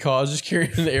havoc I could cause just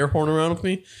carrying an air horn around with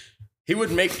me? He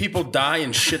would make people die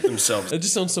and shit themselves. It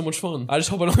just sounds so much fun. I just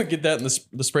hope I don't get that in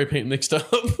the spray paint mixed up.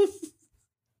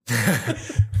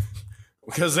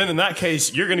 Because then, in that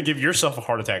case, you're gonna give yourself a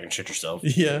heart attack and shit yourself.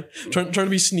 Yeah. Trying to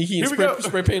be sneaky and Here we go.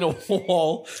 spray paint a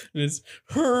wall. And it's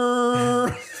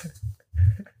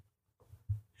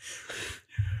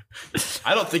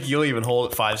I don't think you'll even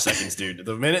hold it 5 seconds, dude.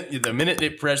 The minute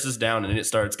it presses down and it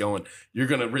starts going, you're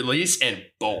gonna release and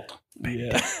bolt.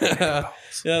 Yeah.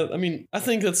 Yeah, I mean, I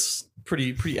think that's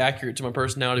pretty accurate to my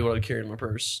personality, what I'd carry in my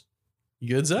purse.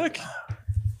 You good, Zach?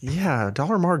 Yeah,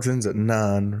 Dollar Margs ends at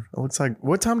 9. It looks like.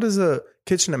 What time does the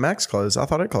kitchen at Max close? I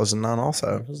thought it closed at 9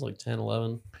 also. It was like 10,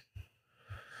 11.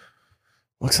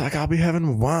 Looks like I'll be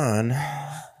having wine.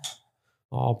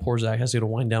 Oh, poor Zach has to go to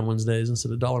Wind Down Wednesdays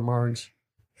instead of Dollar Margs.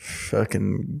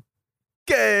 Fucking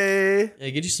gay. Yeah,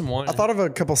 get you some wine. I thought of a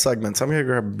couple segments. I'm gonna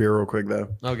grab a beer real quick though.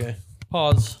 Okay.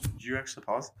 Pause. Did you actually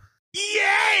pause?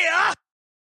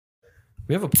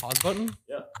 We have a pause button?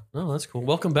 Yeah. Oh, that's cool.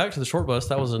 Welcome back to the short bus.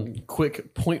 That was a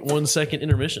quick 0.1 second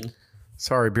intermission.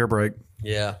 Sorry, beer break.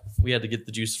 Yeah. We had to get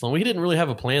the juices flowing. We didn't really have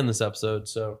a plan this episode,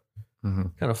 so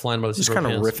kind of flying by the seat Just of our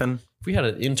kind of pants. riffing. If we had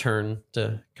an intern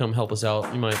to come help us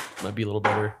out, you might be a little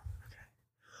better.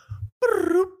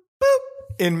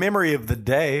 In memory of the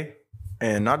day,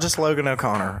 and not just Logan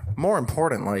O'Connor. More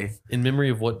importantly, In memory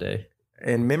of what day?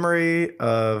 in memory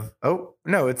of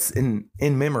it's in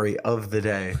memory of the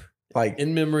day. Like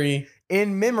In memory.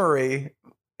 in memory,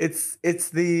 it's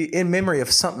the in memory of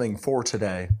something for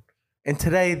today. And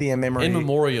today the in memory In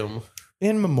memoriam,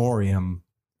 in memoriam,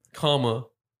 comma,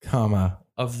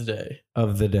 of the day.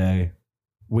 of the day,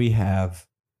 we have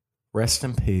rest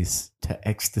in peace to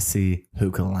Ecstasy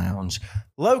Hookah Lounge,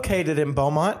 located in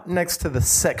Beaumont next to the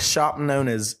sex shop known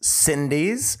as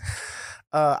Cindy's.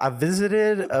 I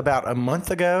visited about a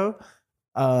month ago.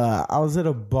 I was at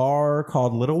a bar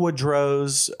called Little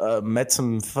Woodrow's, met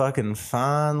some fucking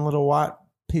fine little white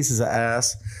pieces of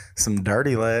ass, some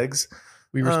dirty legs.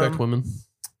 We respect women.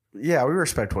 Yeah, we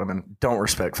respect women. Don't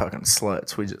respect fucking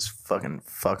sluts. We just fucking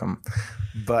fuck them.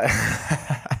 But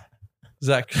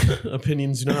Zach,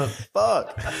 opinions do not.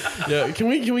 fuck. Yeah, can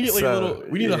we get like So, a little?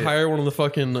 We need to hire one of the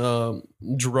fucking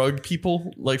drug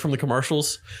people, like from the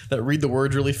commercials, that read the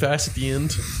words really fast at the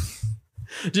end,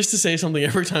 just to say something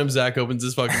every time Zach opens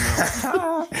his fucking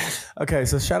mouth. Okay,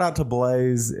 so shout out to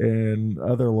Blaze and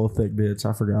other little thick bitch.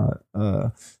 I forgot.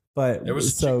 But There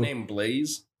was a chick named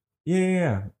Blaze,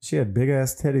 yeah. She had big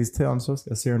ass titties too. I'm supposed to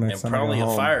go see her next and time. I probably go a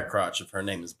home. fire crotch if her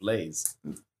name is Blaze.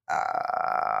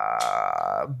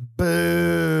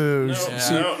 Boo.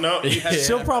 No.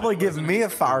 She'll probably give me a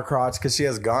fire crotch because she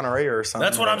has gonorrhea or something.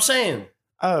 That's what I'm saying.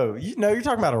 Oh, you're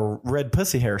talking about a red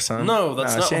pussy hair, son. No,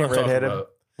 that's not she what ain't I'm talking redheaded. about.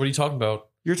 What are you talking about?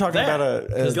 You're talking That. about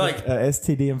It's like A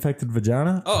STD infected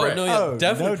vagina. Oh Correct. no, yeah, Oh,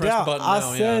 definitely no press doubt. the button. I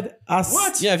now, said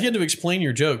What? yeah. If you had to explain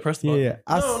your joke, press the button. Yeah.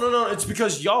 no. It's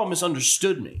because y'all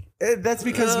misunderstood me. That's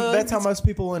because that's how most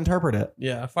people interpret it.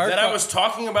 Yeah, fire. That I was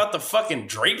talking about the fucking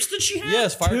drapes that she had.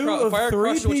 Yes, fire Two of crotch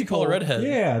three is what you call a people- redhead.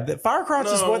 Yeah. Fire crotch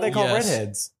is what they call Yes.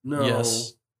 redheads. No.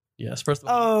 Yes. Press the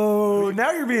button. Oh,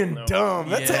 now you're being No. dumb.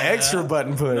 That's an Yeah. extra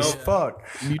button push. No. Fuck.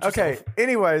 Mute Okay. yourself.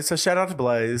 Anyway, so shout out to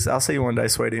Blaze. I'll see you one day,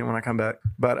 sweetie, when I come back.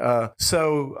 But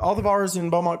so all the bars in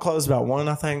Beaumont closed about 1,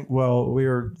 I think. Well, we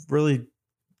were really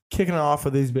kicking it off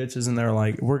with these bitches, and they're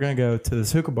like, "We're gonna go to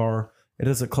this hookah bar. It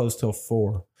doesn't close till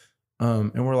 4."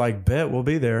 And we're like, "Bet we'll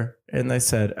be there." And they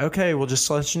said, "Okay, we'll just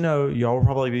let you know, y'all will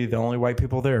probably be the only white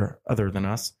people there other than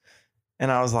us."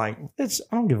 And I was like, I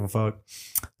don't give a fuck.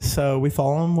 So we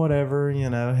follow them, whatever,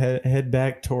 head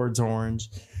back towards Orange,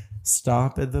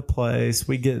 stop at the place.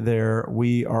 We get there.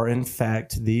 We are, in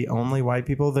fact, the only white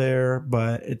people there,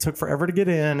 but it took forever to get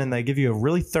in, and they give you a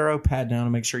really thorough pat down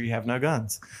to make sure you have no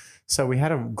guns. So we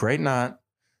had a great night.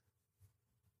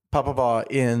 Papa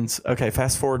ends. Okay,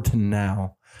 fast forward to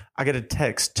now. I get a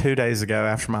text 2 days ago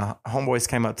after my homeboys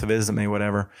came up to visit me,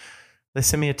 whatever. They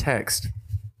sent me a text.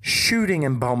 Shooting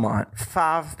in Beaumont.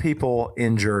 5 people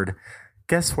injured.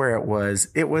 Guess where it was?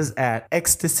 It was at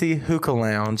Ecstasy Hookah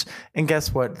Lounge. And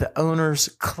guess what? The owners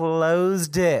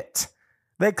closed it.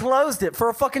 They closed it for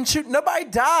a fucking shoot. Nobody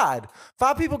died.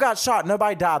 5 people got shot.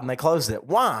 Nobody died, and they closed it.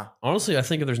 Why? Honestly, I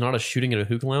think if there's not a shooting at a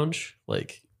hookah lounge,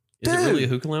 like, is Dude. it really a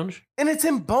hookah lounge? And it's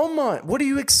in Beaumont. What do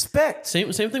you expect?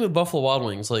 Same thing with Buffalo Wild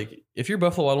Wings. Like, if your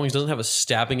Buffalo Wild Wings doesn't have a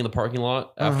stabbing in the parking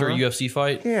lot after a UFC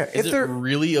fight, Yeah, is it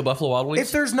really a Buffalo Wild Wings?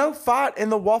 If there's no fight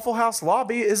in the Waffle House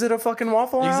lobby, is it a fucking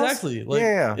Waffle House? Exactly. Like,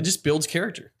 yeah. it just builds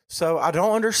character. So I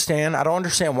don't understand. I don't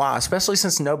understand why, especially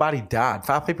since nobody died.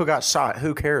 5 people got shot.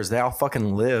 Who cares? They all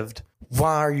fucking lived.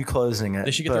 Why are you closing it?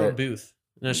 They should get their own booth.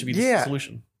 And that should be the Yeah.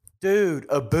 solution. Dude,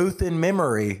 a booth in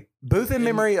memory. Booth in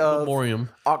memory of Memoriam.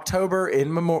 October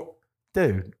in memorial.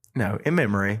 Dude, no, in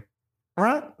memory.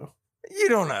 Right? You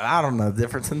don't know. I don't know the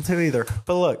difference in the two either.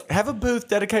 But look, have a booth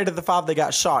dedicated to the 5 that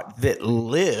got shot that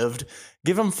lived.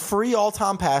 Give them free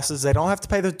all-time passes. They don't have to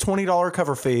pay the $20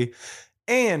 cover fee.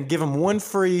 And give them 1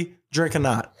 free drink a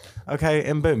night. Okay?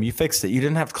 And boom, you fixed it. You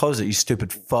didn't have to close it, you stupid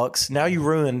fucks. Now you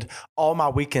ruined all my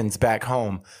weekends back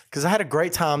home. Because I had a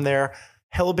great time there.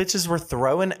 Hella bitches were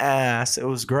throwing ass. It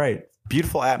was great.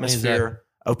 Beautiful atmosphere.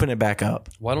 Open it back up.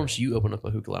 Why don't you open up a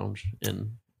hookah lounge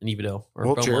in Evadale? Or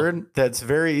Well, Beaumont? Jared, that's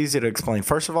very easy to explain.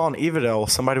 First of all, in Evadale,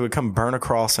 somebody would come burn a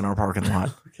cross in our parking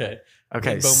lot. Okay.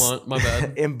 Okay. In Beaumont, my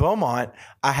bad. In Beaumont,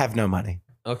 I have no money.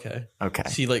 Okay. Okay.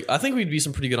 See, like, I think we'd be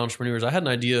some pretty good entrepreneurs. I had an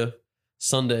idea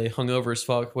Sunday, hungover as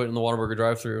fuck, waiting in the Whataburger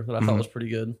drive-thru that I thought Mhm. was pretty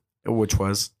good. Which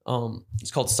was?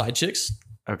 It's called Side Chicks.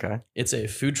 Okay. It's a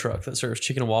food truck that serves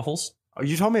chicken and waffles, Oh,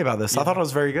 you told me about this. I Yeah. thought it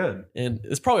was very good. and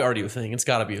it's probably already a thing. It's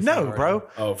got to be a thing. No, already. bro.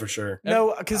 Oh, for sure.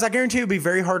 No, because I guarantee it would be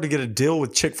very hard to get a deal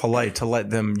with Chick-fil-A to let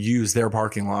them use their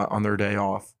parking lot on their day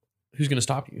off. Who's going to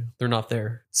stop you? They're not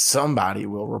there. Somebody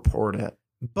will report it.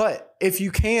 But if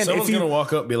you can, Someone's if you gonna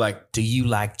walk up and be like, "Do you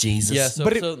like Jesus?" Yeah, so,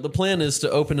 But so the plan is to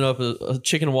open up a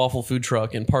chicken and waffle food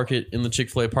truck and park it in the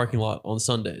Chick-fil-A parking lot on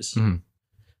Sundays. Mhm.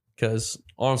 Because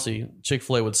honestly,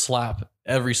 Chick-fil-A would slap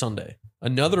every Sunday.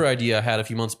 Another idea I had a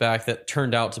few months back that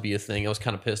turned out to be a thing. I was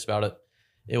kind of pissed about it.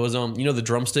 It was the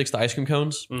drumsticks, the ice cream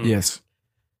cones. yes.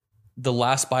 The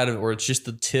last bite of it, where it's just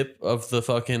the tip of the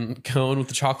fucking cone with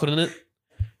the chocolate in it.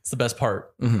 It's the best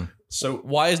part. Mm-hmm. So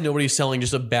Why is nobody selling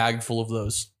just a bag full of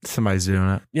those? Somebody's doing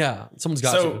it. Yeah, someone's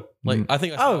got So- to. Like, I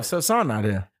think Oh, so it's not an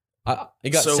idea.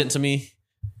 it got so- sent to me.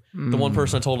 The one Mm.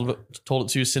 person I told it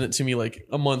to sent it to me like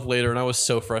a month later, and I was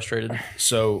so frustrated.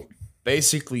 so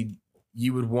basically,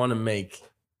 you would want to make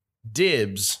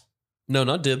dibs, No,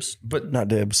 not dibs. but Not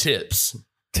dibs. tips.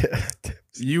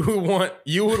 You would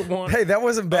want Hey, that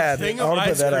wasn't bad. I thing of want to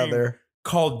put ice that out cream. there.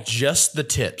 called just the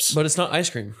tips. But it's not ice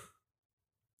cream.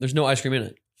 There's no ice cream in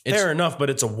it. fair enough, but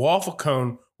it's a waffle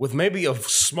cone with maybe a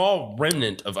small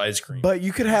remnant of ice cream. But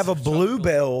you could have a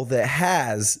Bluebell that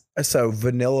has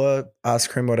vanilla ice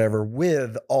cream, whatever,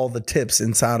 with all the tips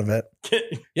inside of it.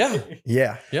 Yeah.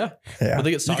 Yeah. Yeah. Yeah. But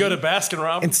they get You soggy. go to Baskin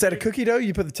Robbins. Instead of cookie dough,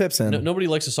 you put the tips in. Nobody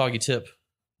likes a soggy tip.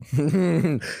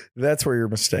 That's where you're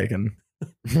mistaken.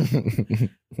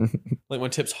 Like my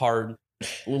tip's hard.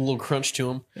 A little crunch to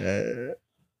them.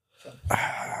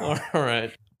 All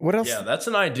right. What else? Yeah, that's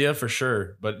an idea for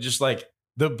sure. But just like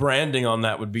the branding on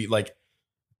that would be like,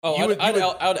 Oh, You would- I'd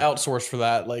outsource for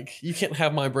that. Like, you can't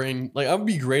have my brain. Like, I would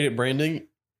be great at branding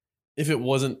if it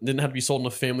didn't have to be sold in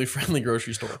a family friendly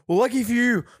grocery store. Well, lucky for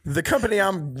you, the company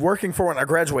I'm working for when I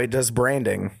graduate does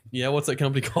branding. Yeah, what's that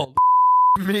company called?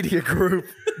 Media Group,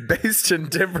 based in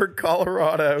Denver,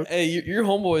 Colorado. Hey, your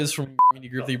homeboys from Media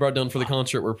Group that you brought down for the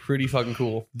concert were pretty fucking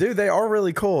cool. Dude, they are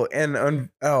really cool. And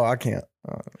I can't.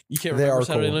 You can't They remember are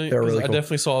Saturday cool. night? They're 'Cause really I cool.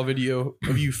 definitely saw a video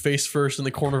of you face first in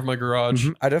the corner of my garage.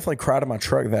 I definitely cried in my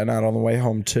truck that night on the way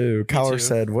home too. Kyler too.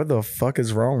 said, "What the fuck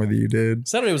is wrong with you, dude?"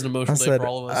 Saturday was an I emotional day said, for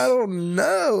all of us. "I don't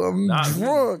know. I'm Not me.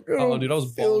 drunk. Oh, dude, I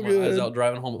was feel bawling my eyes good." out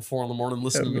driving home at 4 a.m.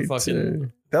 listening Me to fucking.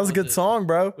 too. That was a good song,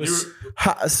 bro. It was-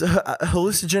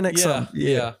 Hallucinogenic Yeah, song.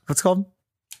 yeah. What's it called?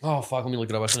 oh fuck! Let me look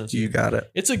it up. I sent it to You you. got it.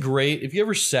 It's a great. If you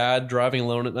ever sad driving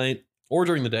alone at night or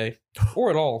during the day or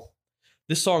at all,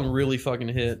 this song really fucking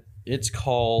hit. It's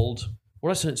called. What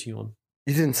did I send it to you on?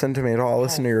 You didn't send it to me at all. I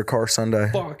listened to your car Sunday.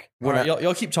 Fuck. All When right,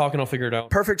 y'all keep talking. I'll figure it out.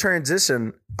 Perfect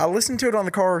transition. I listened to it in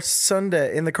the car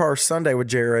Sunday with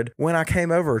Jared when I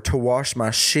came over to wash my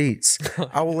sheets.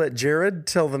 I will let Jared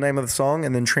tell the name of the song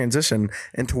and then transition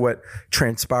into what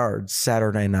transpired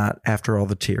Saturday night after all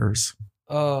the tears.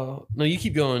 No, you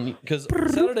keep going because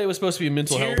Saturday was supposed to be a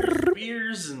mental health.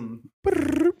 beers and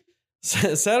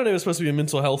Saturday was supposed to be a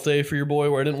mental health day for your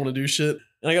boy where I didn't want to do shit.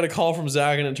 And I got a call from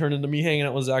Zach and it turned into me hanging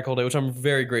out with Zach all day, which I'm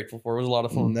very grateful for. It was a lot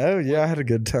of fun. No, yeah, I had a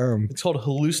good time. It's called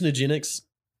Hallucinogenics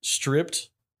Stripped.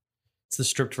 It's the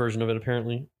stripped version of it,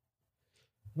 apparently.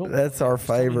 I don't- That's our just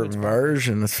tell me favorite it's by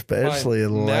version, especially the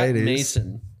Matt ladies.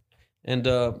 Mason. And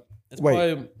it's Wait.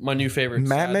 probably my new favorite.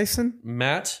 Matt Sad- Mason?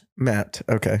 Matt, Matt.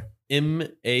 Okay.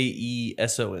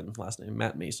 Maeson, last name,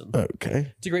 Matt Mason.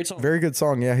 Okay. It's a great song. Very good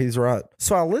song. Yeah, he's right.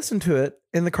 So I listened to it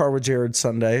in the car with Jared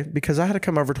Sunday because I had to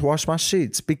come over to wash my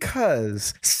sheets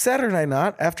because Saturday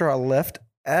night after I left,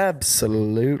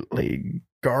 absolutely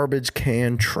garbage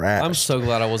can trash. I'm so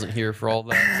glad I wasn't here for all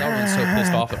that. 'Cause I would have been so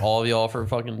pissed off at all of y'all for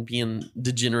fucking being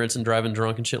degenerates and driving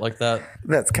drunk and shit like that.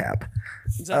 That's cap.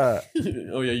 Oh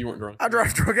yeah, you weren't drunk. I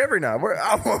drive drunk every night.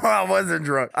 I wasn't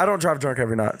drunk. I don't drive drunk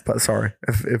every night, but sorry.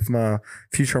 If my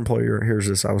future employer hears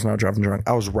this, I was not driving drunk.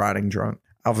 I was riding drunk.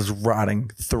 I was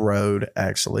riding the road,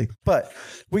 actually. But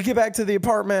we get back to the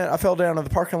apartment. I fell down in the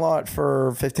parking lot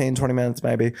for 15, 20 minutes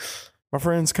maybe. My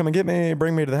friends come and get me,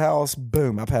 bring me to the house.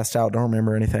 Boom, I passed out. Don't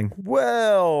remember anything.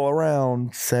 Well,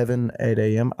 around 7, 8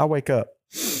 a.m., I wake up.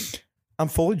 I'm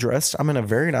fully dressed. I'm in a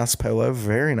very nice polo,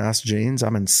 very nice jeans.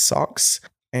 I'm in socks.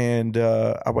 And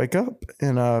I wake up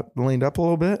and I leaned up a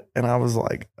little bit and I was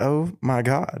like, oh my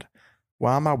God,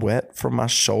 why am I wet from my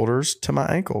shoulders to my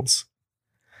ankles?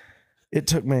 It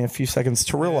took me a few seconds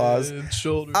to realize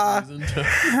Shoulders I-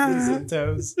 and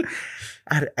toes.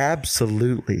 I'd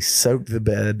absolutely soaked the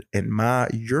bed in my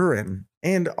urine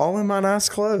and all in my nice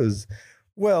clothes.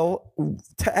 Well,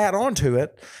 to add on to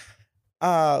it,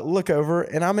 I look over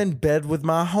and I'm in bed with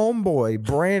my homeboy,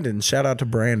 Brandon. Shout out to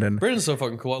Brandon. Brandon's so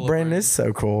fucking cool. I love Brandon is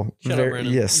so cool. Shout out Very-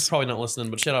 Brandon. He's Yes. probably not listening,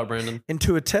 but shout out Brandon. And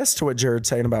to attest to what Jared's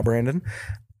saying about Brandon,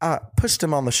 I pushed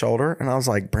him on the shoulder and I was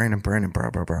like, Brandon,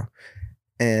 bro.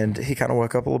 And he kind of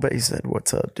woke up a little bit. He said,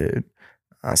 what's up, dude?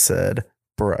 I said,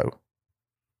 bro,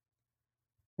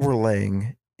 we're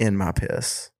laying in my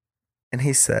piss. And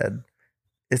he said,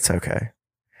 it's okay.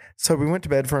 So we went to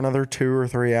bed for another 2 or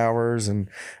 3 hours and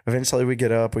eventually we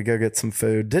get up, we go get some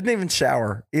food. Didn't even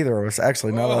shower, either of us.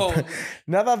 Actually, now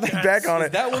that I think back on Is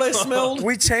it. that what I smelled?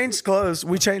 We changed clothes.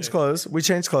 We changed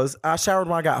clothes. I showered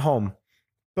when I got home.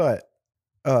 But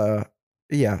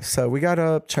yeah, so we got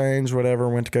up, changed, whatever,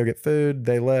 went to go get food.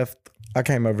 They left. I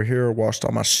came over here, washed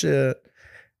all my shit.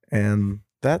 And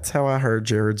that's how I heard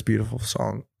Jared's beautiful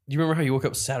song. You remember how you woke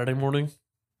up Saturday morning?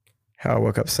 How I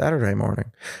woke up Saturday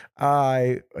morning.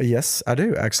 Yes, I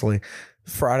do actually.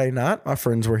 Friday night, my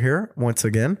friends were here once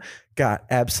again. Got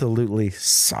absolutely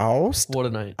sauced. What a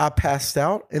night. I passed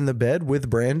out in the bed with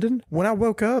Brandon. When I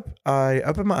woke up, I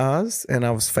opened my eyes and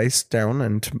I was face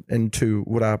down into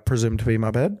what I presumed to be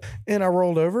my bed. And I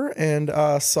rolled over and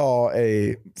I saw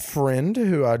a friend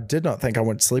who I did not think I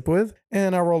went to sleep with.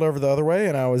 And I rolled over the other way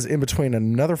and I was in between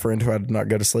another friend who I did not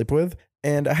go to sleep with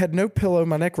and I had no pillow.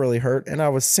 My neck really hurt, and I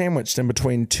was sandwiched in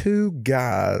between two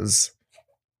guys.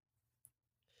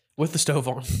 With the stove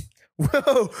on.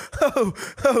 Whoa,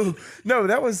 oh, no,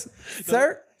 that was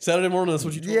Saturday morning, that's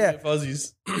what you told me at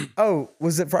Fuzzy's. Oh,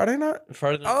 was it Friday night?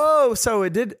 Friday night. Oh, so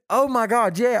it did. Oh my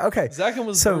God, yeah, okay. Zach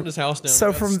was burning his house down. So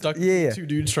Got from stuck with two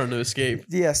dudes trying to escape.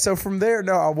 Yeah, so from there,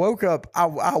 no, I woke up. I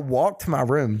walked to my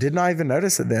room. Did not even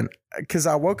notice it then, because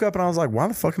I woke up and I was like, "Why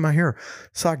the fuck am I here?"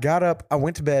 So I got up. I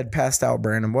went to bed, passed out.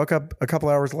 Brandon woke up a couple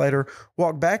hours later,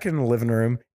 walked back in the living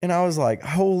room, and I was like,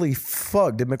 "Holy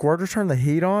fuck! Did McWhorter turn the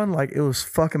heat on? Like it was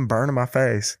fucking burning my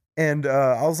face." And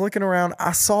I was looking around.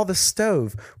 I saw the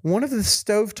stove. One of the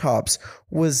stove tops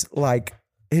was like,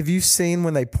 have you seen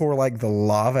when they pour like the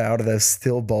lava out of those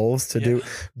steel bowls to do?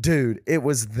 Dude, it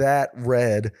was that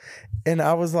red. And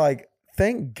I was like,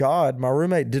 thank God my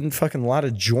roommate didn't fucking light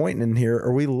a joint in here,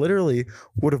 or we literally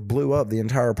would have blew up the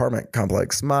entire apartment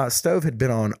complex. My stove had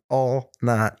been on all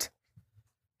night.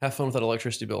 Have fun with that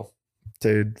electricity bill.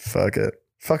 Dude, fuck it.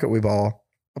 Fuck it, we ball.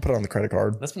 I'll put it on the credit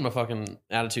card. That's been my fucking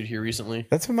attitude here recently.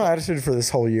 That's been my attitude for this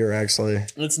whole year, actually.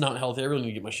 It's not healthy. I really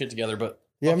need to get my shit together, but...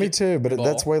 Yeah, me too, but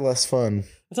that's way less fun.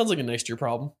 It sounds like a next year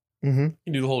problem. Mm-hmm. You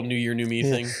can do the whole new year, new me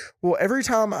thing. Well, every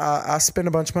time I spend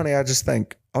a bunch of money, I just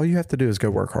think, all you have to do is go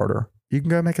work harder. You can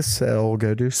go make a sale,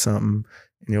 go do something,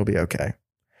 and you'll be okay.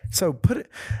 So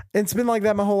it's been like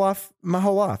that my whole life.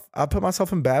 I put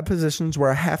myself in bad positions where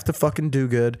I have to fucking do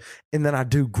good, and then I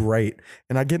do great.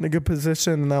 And I get in a good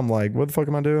position, and I'm like, what the fuck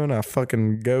am I doing? I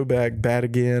fucking go back bad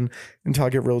again until I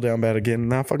get real down bad again,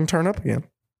 and I fucking turn up again.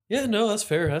 Yeah, no, that's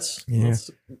fair. That's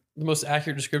the most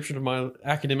accurate description of my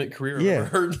academic career I've ever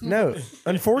heard. No,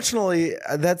 unfortunately,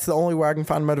 that's the only way I can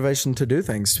find motivation to do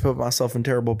things, to put myself in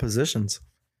terrible positions.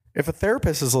 If a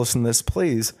therapist is listening to this,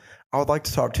 please, I would like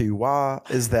to talk to you. Why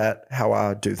is that how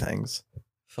I do things?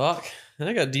 Fuck.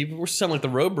 I got deep. We're sounding like the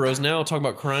Road Bros now. Talk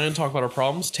about crying, talk about our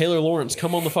problems. Taylor Lawrence,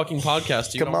 come on the fucking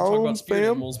podcast. Dude. Come I want to talk on, about spirit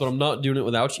fam. animals, but I'm not doing it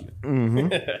without you.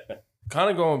 Mm-hmm. Kind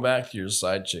of going back to your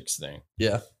side chicks thing.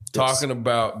 Yeah. Talking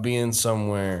about being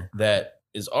somewhere that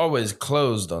is always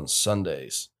closed on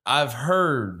Sundays. I've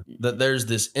heard that there's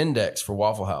this index for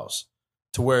Waffle House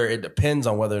to where it depends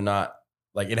on whether or not,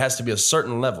 like, it has to be a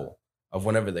certain level of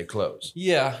whenever they close.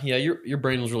 Yeah. Your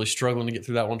brain was really struggling to get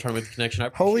through that one, trying to make the connection. I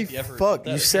appreciate Holy the effort. fuck,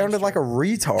 That you sounded like a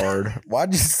retard.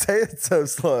 Why'd you say it so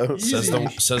slow? Says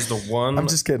the one I'm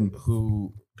just kidding.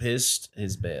 who pissed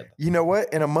his bed. You know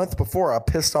what? In a month before, I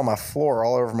pissed on my floor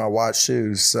all over my white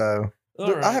shoes. So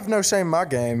All right. I have no shame in my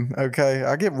game. Okay,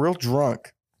 I get real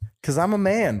drunk because I'm a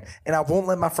man, and I won't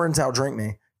let my friends outdrink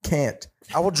me. Can't.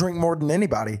 I will drink more than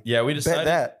anybody. Yeah, we decided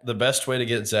that. the best way to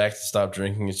get Zach to stop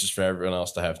drinking is just for everyone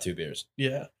else to have 2 beers.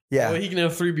 Yeah. Yeah. Well, he can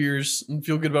have 3 beers and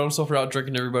feel good about himself for out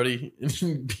drinking everybody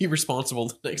and be responsible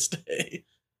the next day.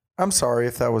 I'm sorry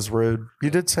if that was rude.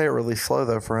 You did say it really slow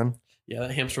though, friend. Yeah,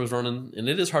 that hamster was running, and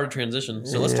it is hard to transition.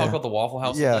 So let's talk about the Waffle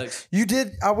House index. You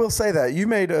did. I will say that you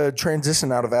made a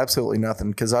transition out of absolutely nothing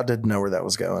because I didn't know where that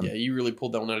was going. Yeah, you really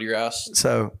pulled that one out of your ass.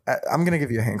 So I'm going to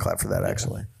give you a hand clap for that,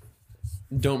 actually.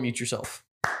 Don't mute yourself.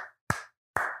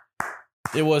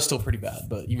 It was still pretty bad,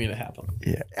 but you made it happen.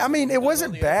 Yeah. I mean, it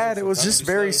wasn't bad. It was just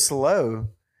very slow.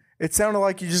 It sounded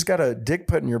like you just got a dick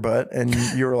put in your butt and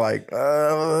you were like,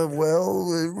 well,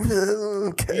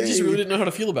 okay. You just really didn't know how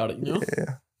to feel about it, you know?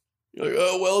 Yeah. You're like,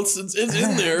 oh, well, it's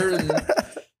in there. And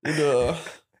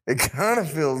it kind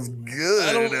of feels good.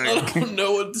 I don't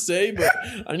know what to say, but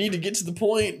I need to get to the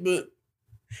point. But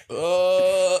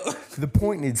the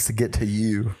point needs to get to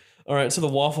you. All right, so the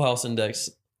Waffle House index.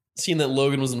 Seeing that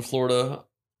Logan was in Florida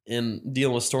and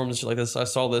dealing with storms and shit like this, I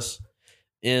saw this.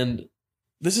 And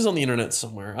this is on the internet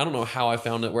somewhere. I don't know how I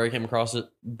found it, where I came across it,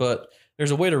 but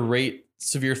there's a way to rate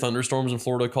severe thunderstorms in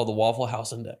Florida called the Waffle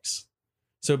House Index.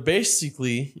 So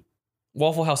basically,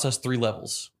 Waffle House has 3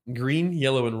 levels: green,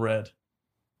 yellow, and red.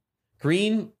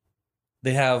 Green,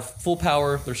 they have full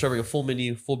power. They're serving a full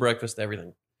menu, full breakfast,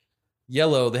 everything.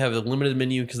 Yellow, they have a limited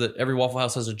menu because every Waffle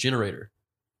House has a generator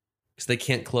because they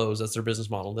can't close. That's their business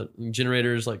model. That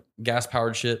generators, like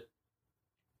gas-powered shit.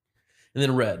 And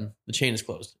then red, the chain is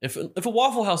closed. If a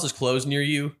Waffle House is closed near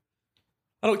you,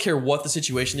 I don't care what the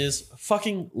situation is,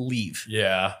 fucking leave.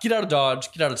 Yeah. Get out of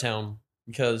Dodge, get out of town,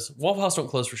 because Waffle House don't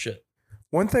close for shit.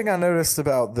 One thing I noticed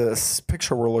about this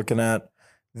picture we're looking at,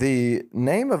 the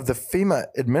name of the FEMA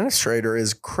administrator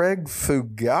is Craig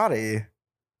Fugate.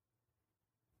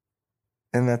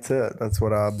 And that's it. That's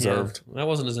what I observed. Yeah, that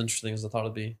wasn't as interesting as I thought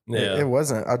it'd be. Yeah. It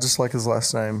wasn't. I just like his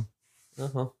last name.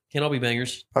 Uh-huh. Can't all be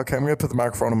bangers. Okay, I'm going to put the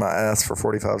microphone on my ass for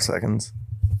 45 seconds.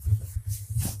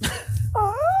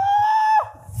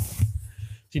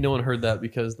 See, no one heard that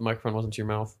because the microphone wasn't to your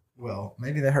mouth. Well,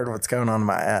 maybe they heard what's going on in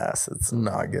my ass. It's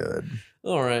not good.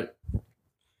 All right.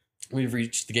 We've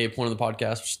reached the gay point of the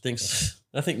podcast, which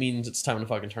I think means it's time to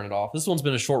fucking turn it off. This one's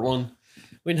been a short one.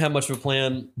 We didn't have much of a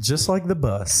plan. Just like the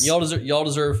bus. Y'all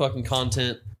deserve fucking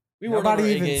content.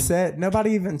 Nobody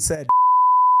even said.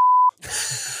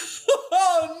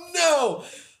 Oh no!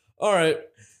 All right,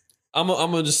 I'm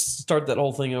gonna just start that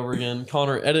whole thing over again.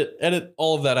 Connor, edit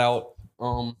all of that out.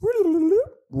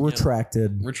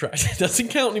 Retracted. Retracted doesn't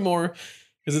count anymore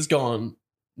because it's gone.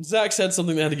 Zach said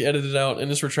something that had to get edited out and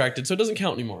it's retracted, so it doesn't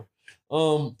count anymore.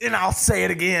 And I'll say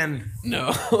it again.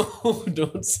 No,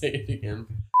 don't say it again.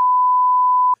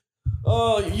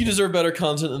 Oh, you deserve better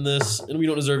content than this, and we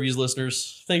don't deserve you as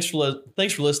listeners. Thanks for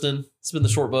listening. It's been the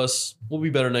Short Bus. We'll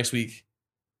be better next week.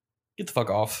 Get the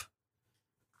fuck off.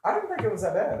 I didn't think it was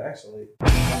that bad, actually.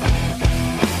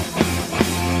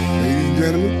 Ladies and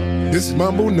gentlemen, this is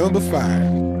Mambo number 5.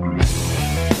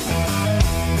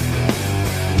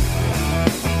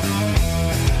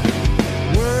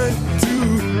 One,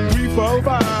 2, 3, 4,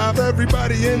 5.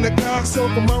 Everybody in the car, so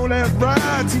come on, let's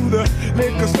ride to the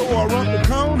liquor store around the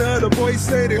corner. The boys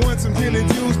say they want some gin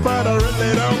and juice, but I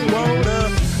really don't wanna.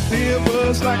 It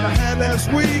was like I had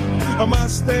last week. I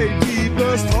must stay deep,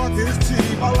 plus talk is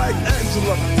cheap. I like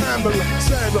Angela, Pamela,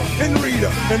 Sandra, and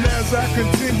Rita. And as I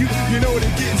continue, you know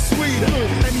they're getting sweeter.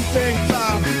 Anything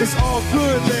fine, it's all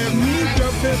good. Let me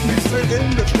jump in, me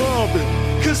singing the trumpet.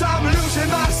 Cause I'm losing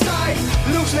my sight,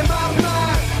 losing my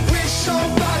mind. Wish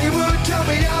somebody would tell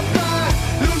me I'm